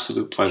an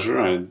absolute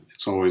pleasure.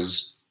 It's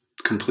always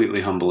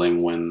completely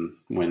humbling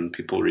when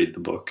people read the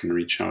book and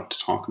reach out to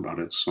talk about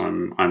it. So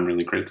I'm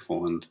really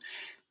grateful, and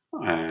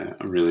I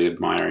really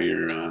admire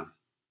your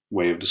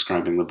way of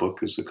describing the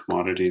book as a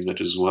commodity that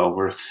is well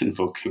worth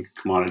invoking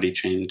a commodity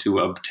chain to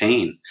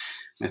obtain.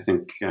 I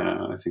think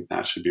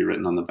that should be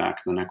written on the back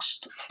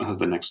of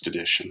the next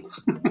edition.